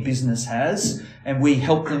that any business has, and we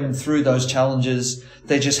help them through those challenges.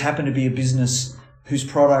 They just happen to be a business whose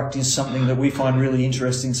product is something that we find really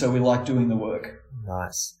interesting, so we like doing the work.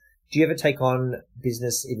 Nice. Do you ever take on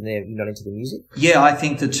business even though you're not into the music? Yeah, I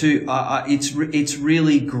think the two, it's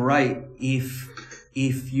really great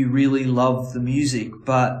if you really love the music,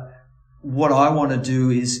 but what I want to do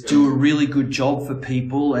is do a really good job for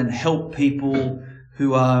people and help people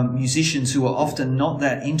who are musicians who are often not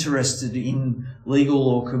that interested in legal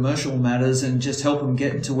or commercial matters, and just help them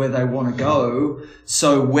get to where they want to go.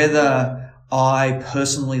 So whether I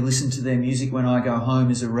personally listen to their music when I go home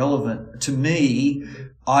is irrelevant. To me,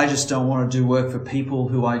 I just don't want to do work for people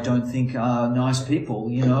who I don't think are nice people.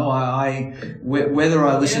 You know, whether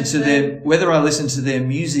I listen to their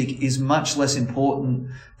music is much less important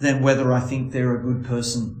than whether I think they're a good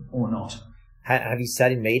person or not. Have you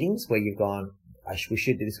sat in meetings where you've gone, we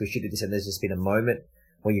should do this, and there's just been a moment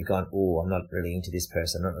where you've gone, I'm not really into this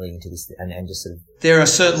person, I'm not really into this, and just sort of... There are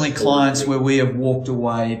certainly clients where we have walked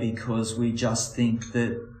away because we just think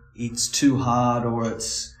that it's too hard,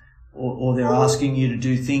 or they're asking you to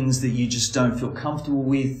do things that you just don't feel comfortable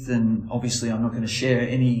with. And obviously I'm not going to share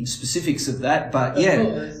any specifics of that, but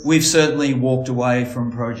we've certainly walked away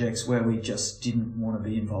from projects where we just didn't want to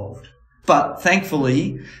be involved. But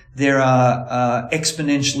thankfully there are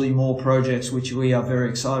exponentially more projects which we are very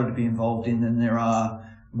excited to be involved in than there are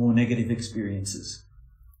more negative experiences.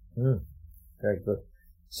 Very good.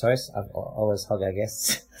 Sorry, I've always hug, I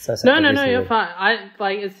guess. No, you're fine.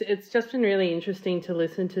 It's just been really interesting to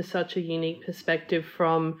listen to such a unique perspective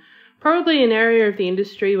from probably an area of the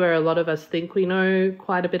industry where a lot of us think we know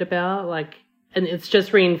quite a bit about. And it's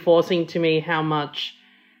just reinforcing to me how much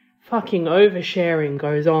fucking oversharing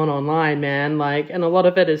goes on online, man. And a lot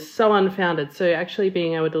of it is so unfounded. So actually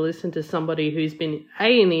being able to listen to somebody who's been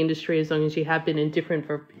in the industry as long as you have been in different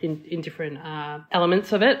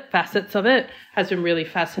elements of it, facets of it, has been really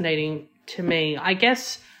fascinating to me. I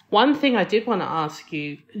guess one thing I did want to ask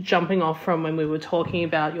you, jumping off from when we were talking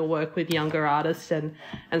about your work with younger artists and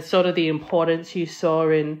sort of the importance you saw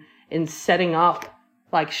in setting up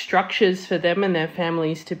structures for them and their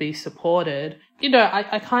families to be supported. You know,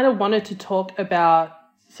 I kind of wanted to talk about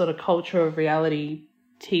sort of culture of reality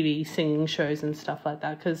TV singing shows and stuff like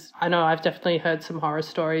that, because I know I've definitely heard some horror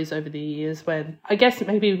stories over the years when, I guess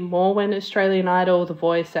maybe more when Australian Idol, The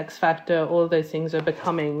Voice, X Factor, all of those things are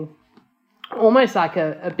becoming almost like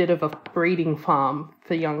a bit of a breeding farm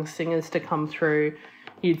for young singers to come through.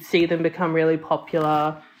 You'd see them become really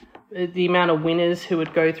popular. the amount of winners who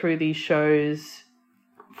would go through these shows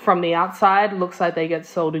from the outside looks like they get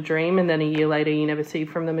sold a dream, and then a year later you never see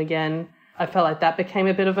from them again. I felt like that became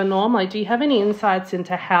a bit of a norm. Like, do you have any insights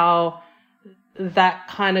into how that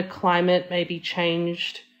kind of climate maybe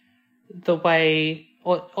changed the way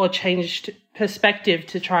or changed perspective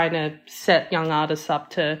to trying to set young artists up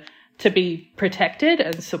to be protected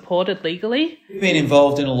and supported legally? I've been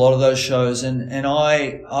involved in a lot of those shows, and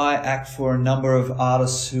I act for a number of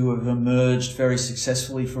artists who have emerged very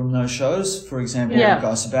successfully from those shows. For example,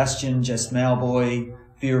 Guy Sebastian, Jess Mauboy,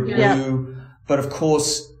 Vera Blue. Yeah. But of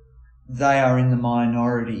course, they are in the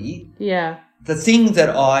minority. Yeah. The thing that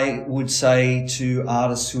I would say to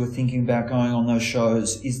artists who are thinking about going on those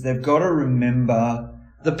shows is they've got to remember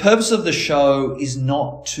the purpose of the show is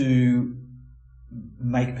not to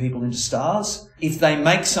make people into stars. If they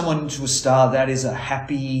make someone into a star, that is a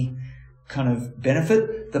happy kind of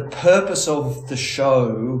benefit. The purpose of the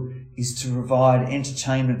show is to provide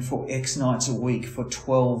entertainment for X nights a week for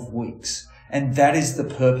 12 weeks. And that is the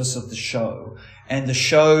purpose of the show. And the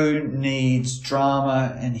show needs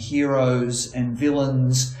drama and heroes and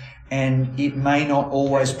villains, and it may not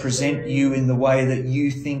always present you in the way that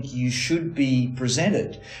you think you should be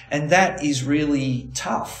presented. And that is really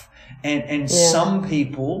tough. And some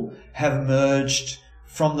people have emerged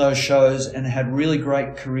from those shows and had really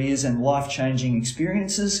great careers and life-changing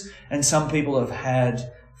experiences, and some people have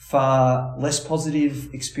had far less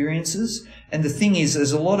positive experiences. And the thing is,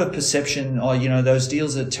 there's a lot of perception, those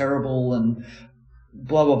deals are terrible and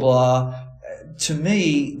blah, blah, blah. To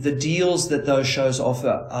me, the deals that those shows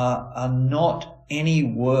offer are not any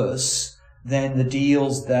worse than the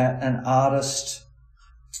deals that an artist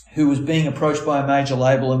who was being approached by a major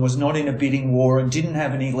label and was not in a bidding war and didn't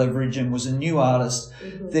have any leverage and was a new artist,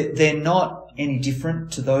 they're not any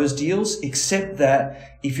different to those deals, except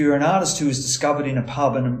that if you're an artist who is discovered in a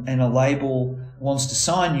pub and a label wants to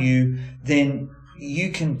sign you, then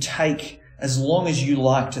you can take as long as you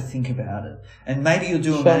like to think about it. And maybe you'll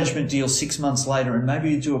do a management deal 6 months later, and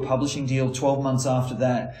maybe you do a publishing deal 12 months after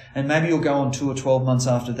that, and maybe you'll go on tour 12 months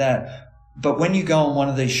after that. But when you go on one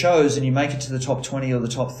of these shows and you make it to the top 20 or the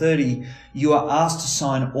top 30, you are asked to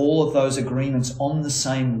sign all of those agreements on the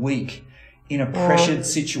same week in a pressured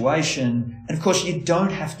situation. And of course, you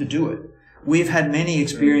don't have to do it. We've had many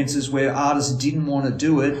experiences where artists didn't want to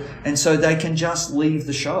do it, and so they can just leave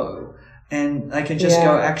the show and they can just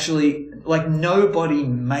go, actually, like, nobody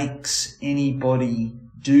makes anybody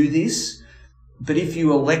do this. But if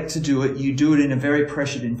you elect to do it, you do it in a very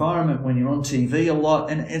pressured environment when you're on TV a lot,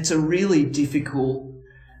 and it's a really difficult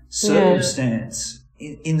circumstance.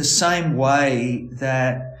 In the same way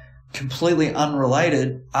that, completely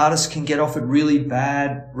unrelated, artists can get offered really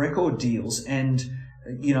bad record deals and,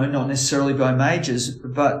 not necessarily by majors,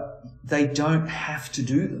 but they don't have to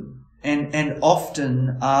do them. And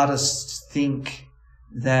often artists think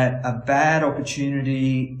that a bad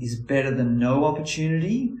opportunity is better than no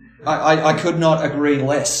opportunity. I could not agree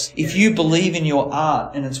less. If you believe in your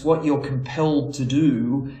art and it's what you're compelled to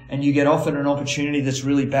do, and you get offered an opportunity that's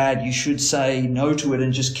really bad, you should say no to it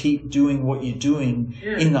and just keep doing what you're doing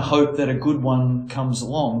in the hope that a good one comes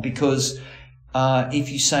along. Because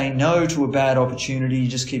if you say no to a bad opportunity, you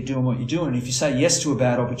just keep doing what you're doing. If you say yes to a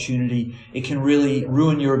bad opportunity, it can really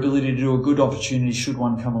ruin your ability to do a good opportunity should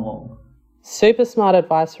one come along. Super smart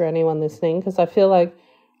advice for anyone listening, because I feel like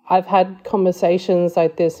I've had conversations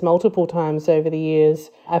like this multiple times over the years.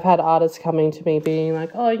 I've had artists coming to me being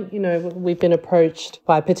like, we've been approached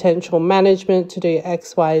by potential management to do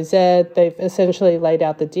X, Y, Z. They've essentially laid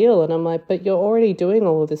out the deal. And I'm like, but you're already doing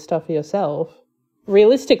all of this stuff yourself.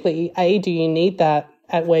 Realistically, do you need that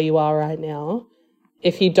at where you are right now?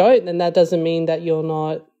 If you don't, then that doesn't mean that you're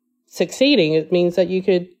not succeeding. It means that you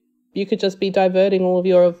could just be diverting all of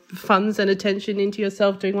your funds and attention into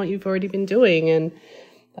yourself doing what you've already been doing. And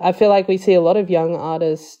I feel like we see a lot of young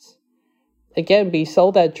artists, again, be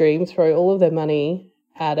sold that dream, throw all of their money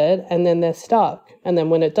at it, and then they're stuck. And then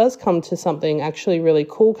when it does come to something actually really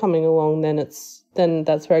cool coming along, then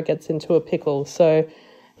that's where it gets into a pickle. So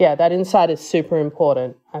yeah, that insight is super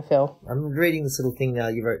important, I feel. I'm reading this little thing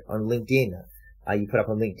you wrote on LinkedIn. You put up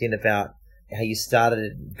on LinkedIn about how you started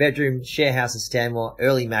a bedroom share house in Stanmore,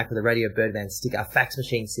 early Mac with a Radio Birdman sticker, a fax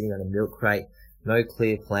machine sitting on a milk crate, no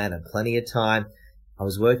clear plan and plenty of time. I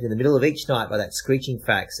was working in the middle of each night by that screeching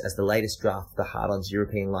fax as the latest draft of the Heartland's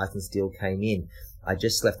European license deal came in. I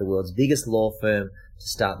just left the world's biggest law firm to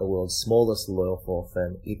start the world's smallest law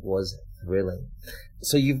firm. It was thrilling.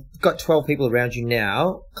 So you've got 12 people around you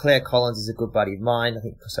now. Claire Collins is a good buddy of mine. I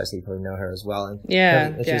think Sosie, you probably know her as well. And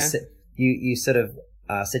you sort of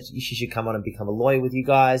said she should come on and become a lawyer with you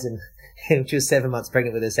guys, and And she was 7 months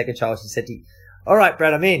pregnant with her second child. She said to you, "All right,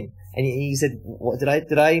 Brad, I'm in." And he said, "What,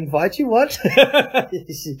 did I invite you? What?"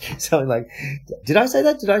 Something like, "Did I say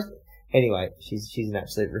that? Did I?" Anyway, she's an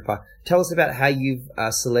absolute ripper. Tell us about how you've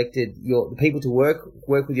selected the people to work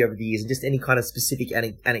with you over the years, and just any kind of specific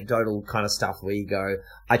anecdotal kind of stuff where you go,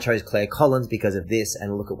 "I chose Claire Collins because of this,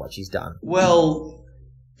 and look at what she's done." Well,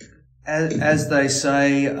 as they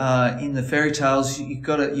say in the fairy tales, you've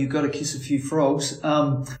got to kiss a few frogs.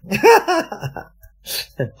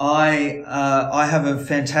 I have a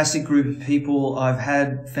fantastic group of people. I've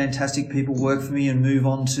had fantastic people work for me and move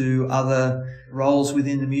on to other roles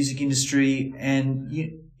within the music industry, and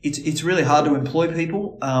it's really hard to employ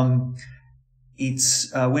people.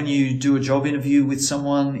 It's when you do a job interview with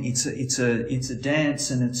someone, it's a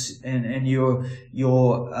dance, and you're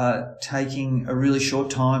taking a really short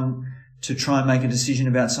time to try and make a decision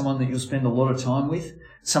about someone that you'll spend a lot of time with.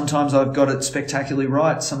 Sometimes I've got it spectacularly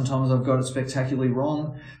right. Sometimes I've got it spectacularly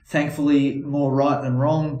wrong. Thankfully, more right than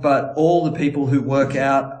wrong. But all the people who work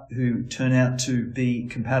out, who turn out to be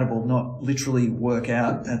compatible, not literally work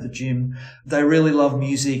out at the gym, they really love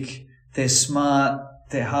music. They're smart.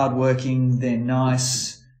 They're hardworking. They're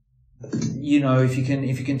nice. You know, if you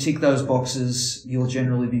can tick those boxes, you'll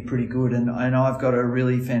generally be pretty good. And I've got a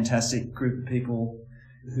really fantastic group of people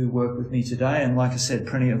who work with me today. And like I said,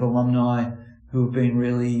 plenty of alumni who have been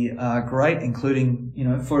really great, including, you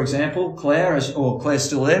know, for example, Claire's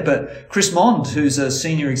still there, but Chris Mond, who's a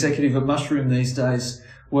senior executive at Mushroom these days,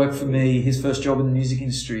 worked for me, his first job in the music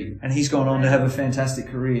industry, and he's gone on to have a fantastic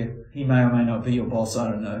career. He may or may not be your boss. I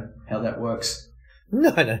don't know how that works.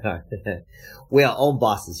 No. We are own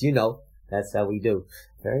bosses, you know. That's how we do.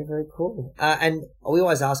 Very, very cool. And we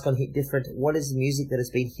always ask on Hit Different, what is the music that has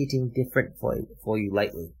been hitting different for you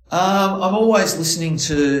lately? I'm always listening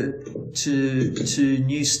to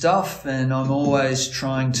new stuff, and I'm always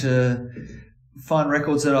trying to find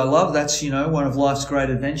records that I love. That's, you know, one of life's great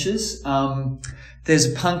adventures. There's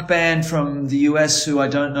a punk band from the US who I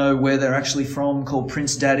don't know where they're actually from, called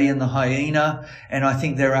Prince Daddy and the Hyena, and I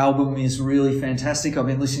think their album is really fantastic. I've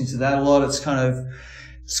been listening to that a lot. It's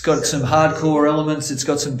got some hardcore elements. It's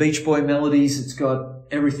got some Beach Boy melodies. It's got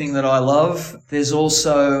everything that I love. There's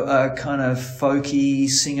also a kind of folky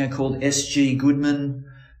singer called S.G. Goodman,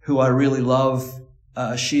 who I really love.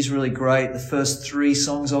 She's really great. The first 3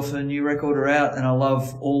 songs off her new record are out, and I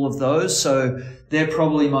love all of those. So they're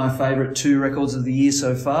probably my favourite 2 records of the year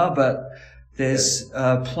so far, but there's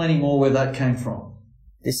plenty more where that came from.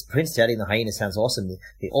 This Prince Daddy and the Hyena sounds awesome.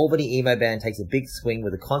 The Albany emo band takes a big swing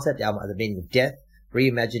with a concept album at the meaning of death,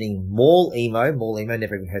 reimagining mall emo,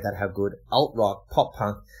 never even heard that, how good, alt rock, pop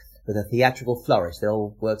punk, with a theatrical flourish that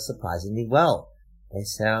all works surprisingly well. They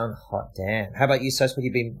sound hot damn. How about you, Sos? What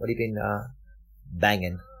have you been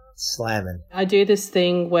banging, slamming? I do this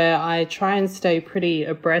thing where I try and stay pretty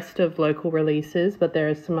abreast of local releases, but there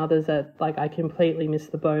are some others that I completely miss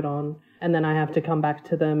the boat on, and then I have to come back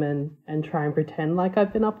to them and try and pretend like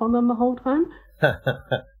I've been up on them the whole time.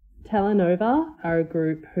 Telenova are a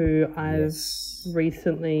group who I've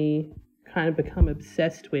recently kind of become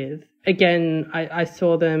obsessed with. Again, I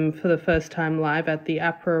saw them for the first time live at the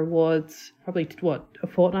APRA Awards probably, a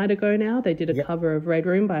fortnight ago now. They did a cover of Red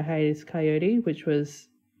Room by Hiatus Coyote, which was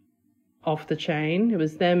off the chain. It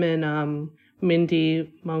was them and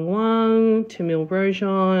Mindy Mangwang, Tamil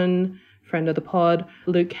Rojan, friend of the pod,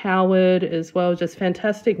 Luke Howard as well, just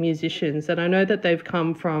fantastic musicians. And I know that they've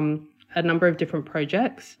come from a number of different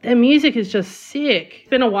projects. Their music is just sick. It's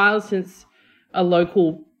been a while since a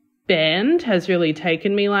local band has really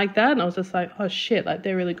taken me like that, and I was just like, oh shit,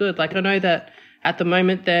 they're really good. I know that at the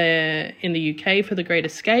moment they're in the UK for The Great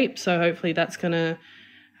Escape, so hopefully that's going to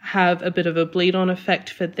have a bit of a bleed-on effect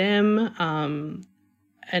for them.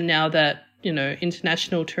 And now that, you know,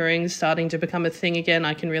 international touring is starting to become a thing again,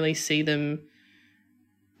 I can really see them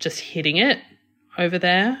just hitting it over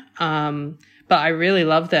there. But I really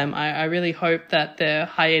love them. I really hope that their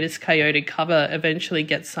Hiatus Coyote cover eventually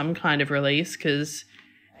gets some kind of release, because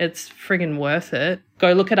it's friggin' worth it.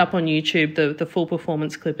 Go look it up on YouTube. The full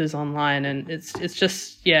performance clip is online, and it's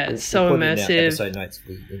just, it's so immersive.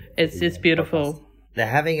 It's beautiful. Podcast. They're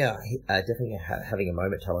having definitely having a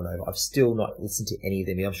moment, Telenova. I've still not listened to any of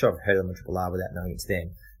them. I'm sure I've heard them on Triple R without knowing it's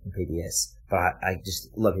them in PBS. But I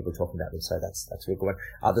just love people talking about them, so that's a real good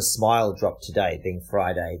one. The Smile dropped today, being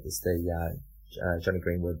Friday. It's the Johnny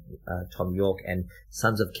Greenwood, Tom York, and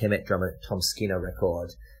Sons of Kemet drummer Tom Skinner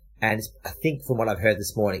record. And I think from what I've heard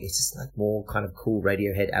this morning, it's just more kind of cool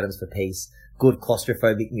Radiohead, Atoms for Peace, good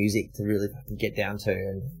claustrophobic music to really get down to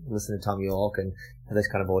and listen to Tom York and those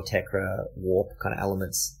kind of Ortekra warp kind of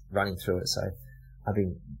elements running through it. So I've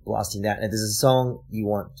been blasting that. And if there's a song you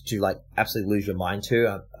want to like absolutely lose your mind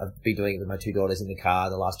to, I've been doing it with my two daughters in the car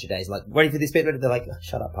the last 2 days, like, ready for this bit? They're like, oh,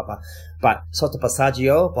 shut up, Papa. But Sotto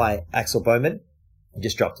Passaggio by Axel Bowman.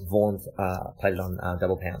 Just dropped. Vaughan played it on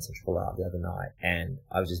Double Pounds and Triple R the other night, and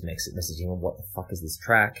I was just messaging him, what the fuck is this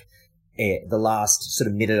track? The last sort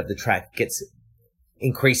of minute of the track gets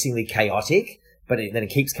increasingly chaotic, but then it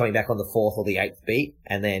keeps coming back on the 4th or the 8th beat,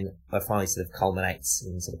 and then it finally sort of culminates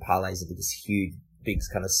and sort of parlays into this huge, big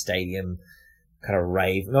kind of stadium kind of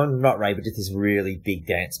rave. No, not rave, but just this really big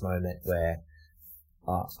dance moment where,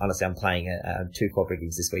 honestly, I'm playing 2 corporate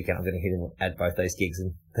gigs this weekend. I'm going to hit them at both those gigs,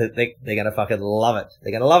 and they're going to fucking love it.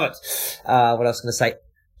 They're going to love it. What else was I going to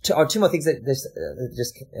say? 2 more things that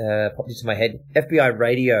just popped into my head. FBI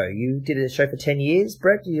Radio. You did a show for 10 years,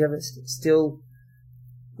 Brett. Do you have it still?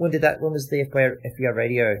 When was the FBI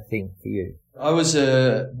Radio thing for you? I was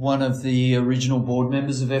one of the original board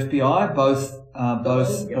members of FBI, both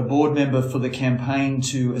a board member for the campaign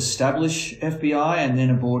to establish FBI and then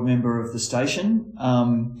a board member of the station.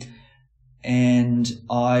 And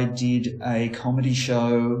I did a comedy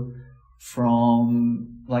show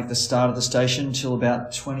from like the start of the station till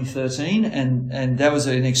about 2013. And that was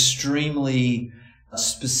an extremely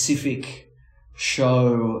specific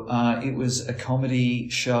show. It was a comedy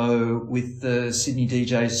show with the Sydney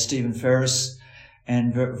DJs Stephen Ferris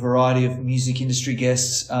and a variety of music industry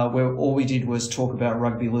guests, where all we did was talk about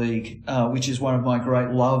rugby league, which is one of my great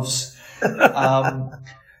loves.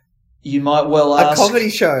 You might well ask... A comedy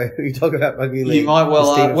show. You talk about rugby league. You might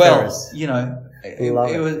well ask... Well, you know, it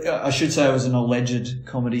was, I should say it was an alleged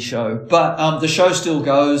comedy show. But the show still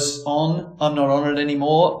goes on. I'm not on it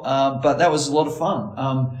anymore, but that was a lot of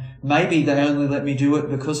fun. Maybe they only let me do it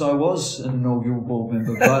because I was an inaugural board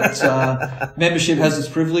member, but membership has its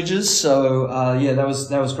privileges. So yeah, that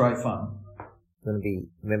was great fun. Want to be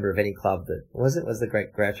a member of any club that was the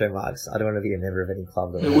great Groucho Marx. I don't want to be a member of any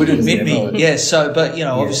club that would admit me. Yes. So, but you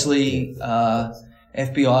know, obviously,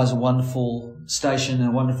 FBI is a wonderful station,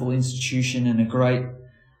 a wonderful institution, and a great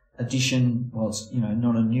addition. Well, it's, you know,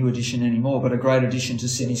 not a new addition anymore, but a great addition to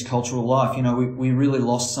Sydney's cultural life. You know, we really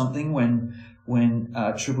lost something when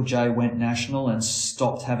Triple J went national and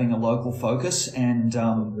stopped having a local focus, and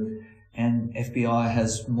FBI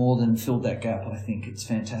has more than filled that gap. I think it's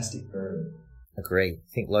fantastic. Agree.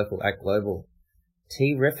 Think local, act global.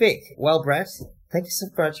 Terrific. Well, Brett, thank you so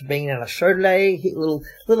much for being on our show today. Hit a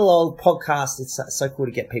little old podcast. It's so cool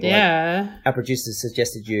to get people. Yeah. Like our producers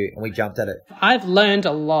suggested you, and we jumped at it. I've learned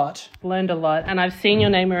a lot, and I've seen your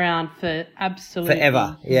name around for absolutely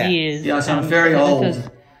forever. Yeah. Years. Yeah, I'm very old.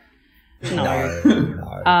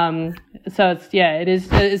 No. So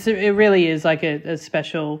it really is like a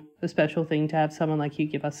special thing to have someone like you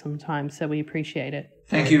give us some time. So we appreciate it.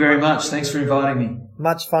 Thank you very much. Thanks for inviting me.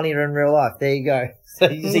 Much funnier in real life. There you go. So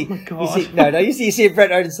you see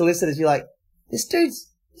Brett Oden solicitors. You're like, this dude's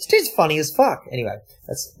funny as fuck. Anyway,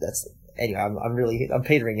 I'm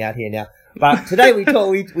petering out here now. But today we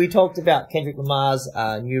talked about Kendrick Lamar's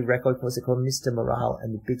new record. What's it called? Mr. Morale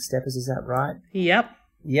and the Big Steppers. Is that right? Yep.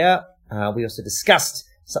 Yeah. We also discussed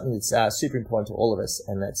something that's super important to all of us,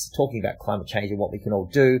 and that's talking about climate change and what we can all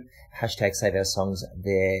do. Hashtag Save Our Songs.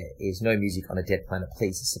 There is no music on a dead planet.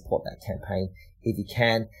 Please support that campaign if you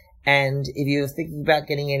can. And if you're thinking about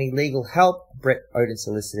getting any legal help, Brett Oden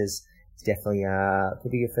Solicitors is definitely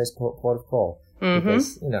could be your first port of call. Mm-hmm.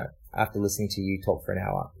 Because, you know, after listening to you talk for an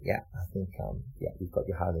hour, I think you've got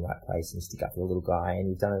your heart in the right place and stick up for the little guy, and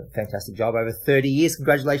you've done a fantastic job over 30 years.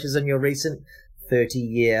 Congratulations on your recent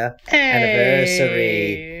 30-year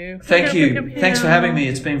anniversary. Thank you. Thanks for having me.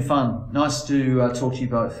 It's been fun. Nice to talk to you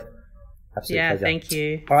both. Absolute pleasure. Thank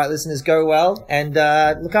you. All right, listeners, go well and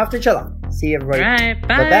look after each other. See you, everybody. All right,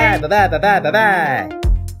 bye. Bye-bye, bye-bye, bye-bye, bye-bye.